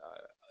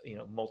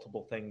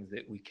 multiple things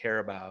that we care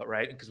about,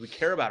 right? Because we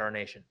care about our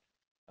nation.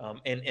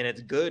 And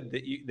it's good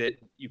that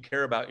you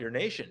care about your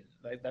nation.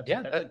 Like that's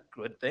a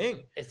good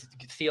thing. It's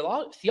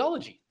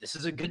theology. This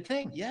is a good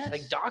thing. Yes.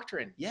 Like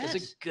doctrine. Yes.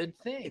 Is a good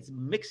thing. It's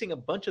mixing a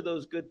bunch of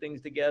those good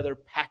things together,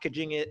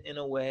 packaging it in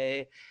a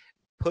way,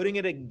 putting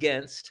it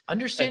against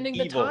understanding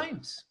the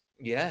times.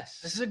 Yes.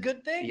 This is a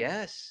good thing.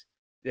 Yes,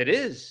 it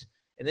is.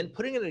 And then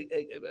putting it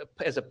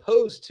as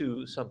opposed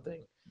to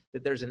something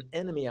that there's an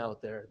enemy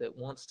out there that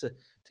wants to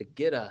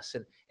get us.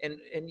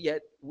 And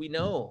yet we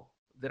know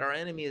that our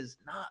enemy is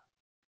not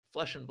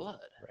flesh and blood.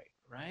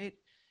 Right.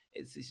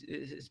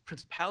 It's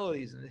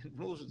principalities and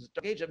rules of the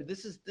dark age. I mean,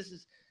 this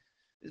is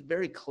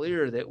very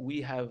clear that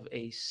we have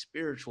a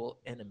spiritual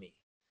enemy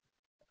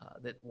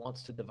that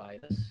wants to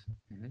divide us,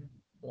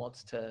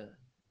 wants to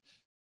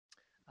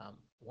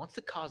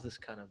cause this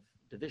kind of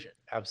division.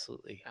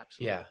 Absolutely.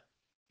 Yeah.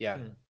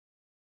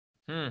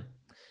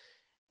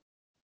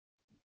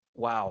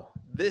 Wow.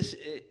 This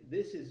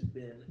has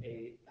been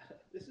a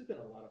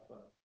lot of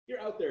fun.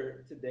 You're out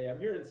there today. I'm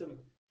hearing some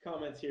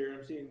comments here.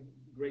 I'm seeing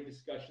great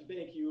discussion.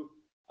 Thank you.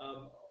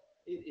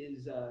 This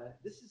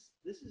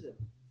is a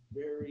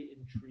very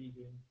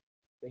intriguing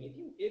thing.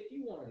 If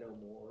you want to know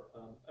more,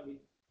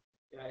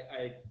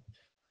 I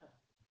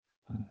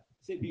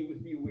say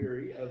be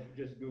wary of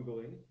just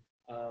Googling.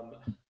 All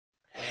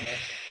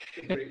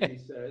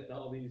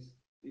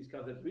these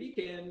concepts, but you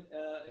can,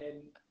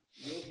 and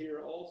you'll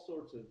hear all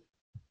sorts of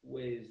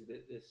ways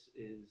that this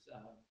is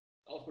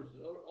all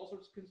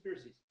sorts of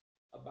conspiracies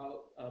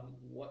about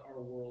what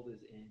our world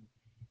is in.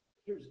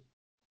 Here's,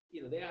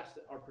 they asked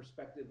our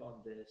perspective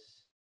on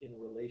this in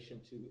relation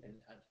to end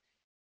times.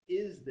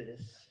 Is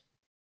this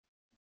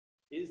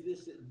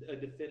a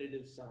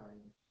definitive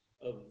sign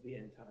of the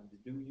end times?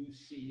 Do you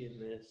see in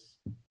this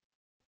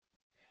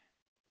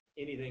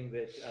anything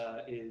that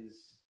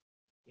is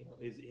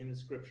in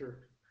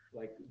Scripture,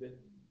 like that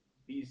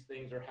these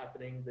things are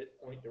happening that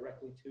point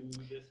directly to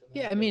this?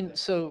 Yeah, I mean,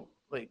 so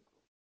like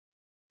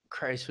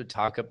Christ would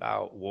talk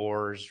about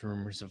wars,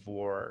 rumors of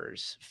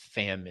wars,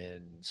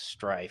 famine,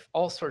 strife,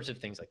 all sorts of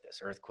things like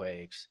this,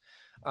 earthquakes.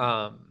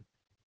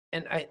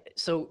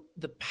 So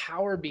the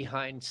power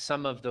behind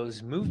some of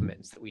those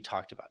movements that we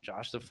talked about,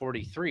 Josh, the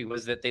 43,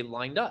 was that they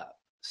lined up.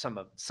 Some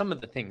of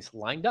the things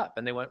lined up,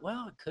 and they went,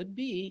 well, it could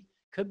be.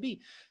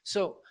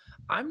 So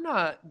I'm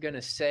not going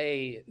to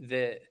say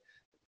that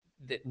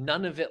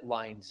none of it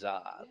lines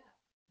up,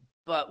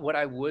 but what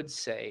I would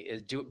say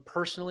is,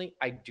 personally,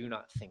 I do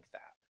not think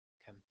that.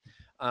 Okay.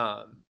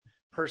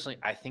 Personally,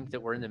 I think that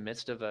we're in the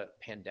midst of a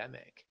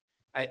pandemic.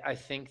 I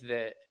think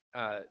that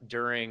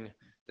during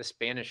the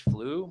Spanish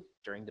flu,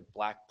 during the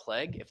Black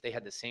Plague, if they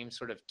had the same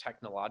sort of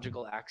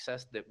technological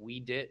access that we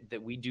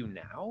do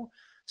now,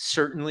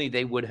 certainly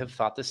they would have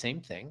thought the same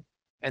thing,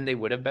 and they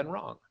would have been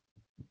wrong.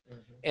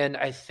 And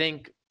I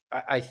think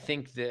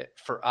that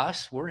for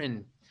us, we're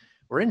in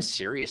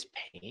serious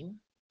pain.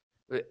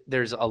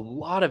 There's a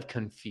lot of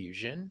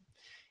confusion,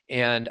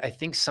 and I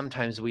think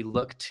sometimes we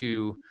look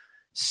to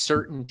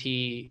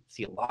certainty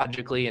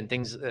theologically and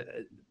things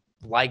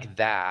like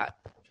that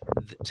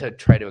to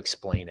try to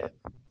explain it.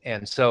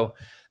 And so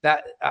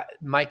that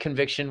my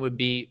conviction would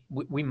be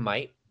we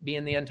might be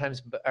in the end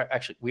times, but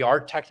actually we are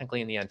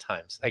technically in the end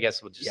times. I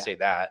guess we'll just say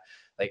that,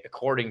 like,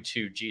 according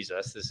to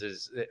Jesus,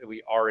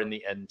 we are in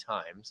the end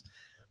times.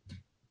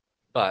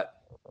 But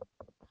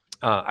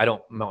I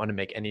don't want to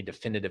make any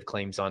definitive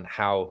claims on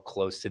how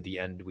close to the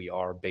end we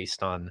are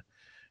based on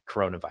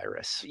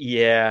coronavirus.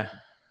 Yeah.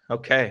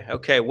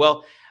 Okay.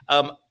 Well,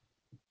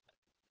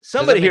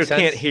 somebody here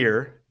can't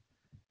hear.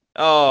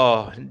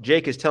 Oh,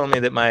 Jake is telling me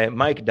that my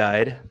mic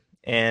died,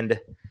 and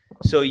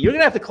so you're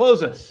gonna have to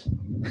close us.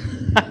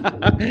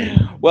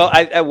 Well,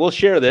 I will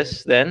share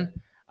this then.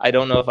 I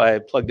don't know if I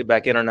plugged it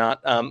back in or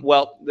not.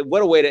 Well,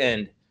 what a way to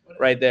end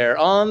right there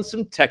on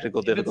some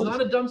technical difficulties.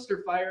 If it's not a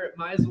dumpster fire, it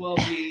might as well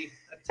be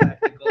a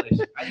technical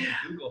issue. I think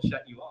Google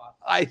shut you off.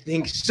 I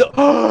think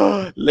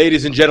so.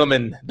 Ladies and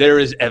gentlemen, there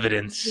is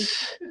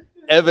evidence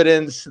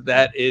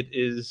that it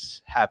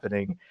is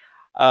happening.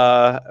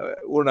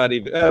 We're not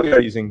even, we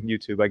are using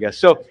YouTube, I guess.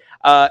 So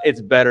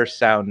it's better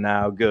sound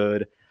now.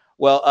 Good.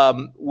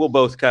 Well, we'll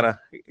both kind of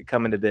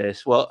come into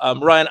this. Well,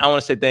 Ryan, I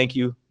want to say thank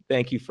you.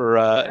 Thank you for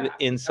the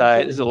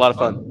insight. Absolutely. This is a lot of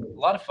fun. A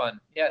lot of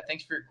fun. Yeah.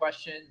 Thanks for your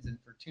questions and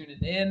for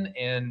tuning in.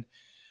 And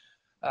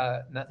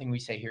nothing we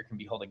say here can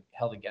be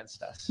held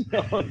against us.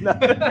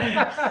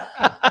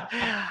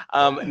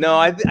 No,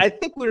 I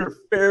think we were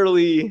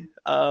fairly,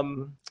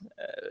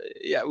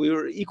 we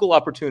were equal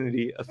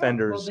opportunity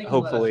offenders, well,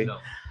 hopefully.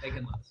 They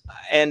can let us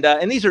know.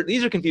 And these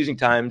are confusing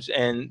times,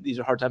 and these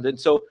are hard times. And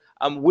so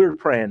we're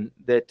praying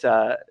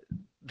that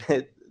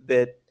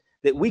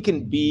we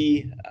can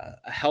be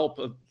a help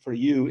for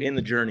you in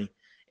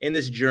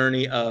this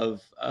journey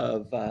of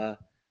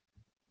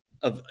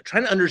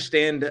trying to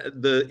understand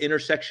the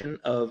intersection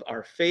of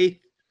our faith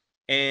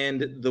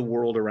and the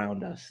world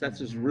around us. That's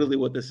just really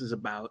what this is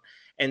about.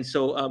 And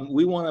so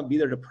we want to be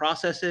there to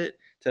process it,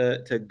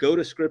 to go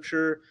to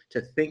Scripture,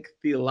 to think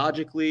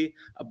theologically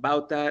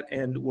about that.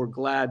 And we're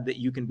glad that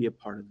you can be a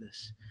part of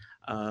this.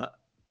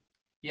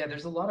 Yeah,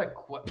 there's a lot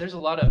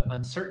of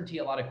uncertainty,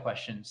 a lot of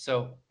questions.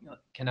 So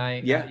can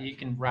I? Yeah. You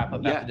can wrap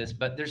up after this,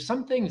 but there's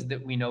some things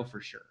that we know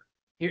for sure.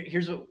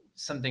 Here's what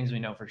some things we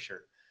know for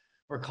sure.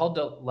 We're called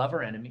to love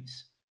our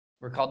enemies.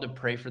 We're called to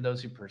pray for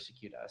those who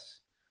persecute us.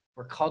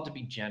 We're called to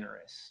be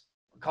generous.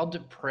 We're called to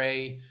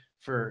pray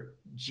for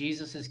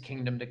Jesus's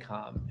kingdom to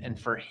come and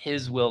for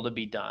his will to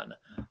be done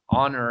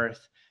on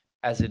earth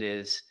as it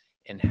is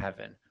in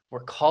heaven.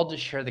 We're called to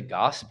share the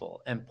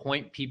gospel and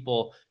point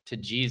people to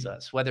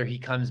Jesus, whether he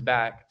comes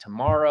back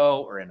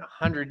tomorrow or in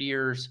 100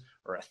 years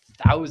or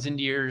 1,000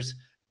 years.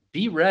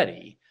 Be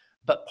ready.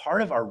 But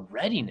part of our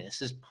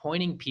readiness is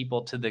pointing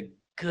people to the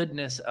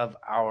goodness of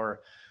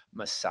our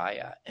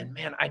Messiah. And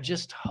man, I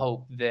just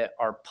hope that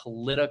our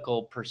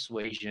political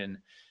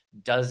persuasion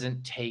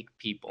doesn't take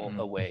people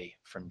away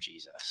from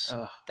Jesus.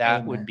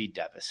 That would be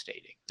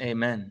devastating.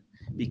 Amen.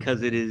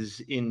 Because it is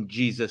in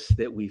Jesus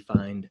that we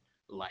find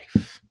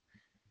life.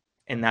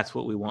 And that's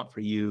what we want for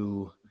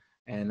you.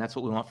 And that's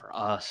what we want for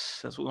us.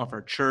 That's what we want for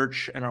our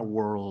church and our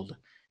world.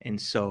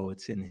 And so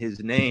it's in his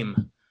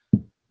name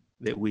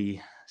that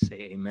we say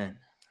amen.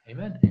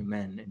 Amen.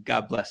 Amen. And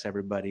God bless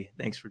everybody.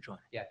 Thanks for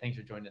joining. Yeah, thanks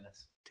for joining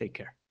us. Take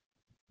care.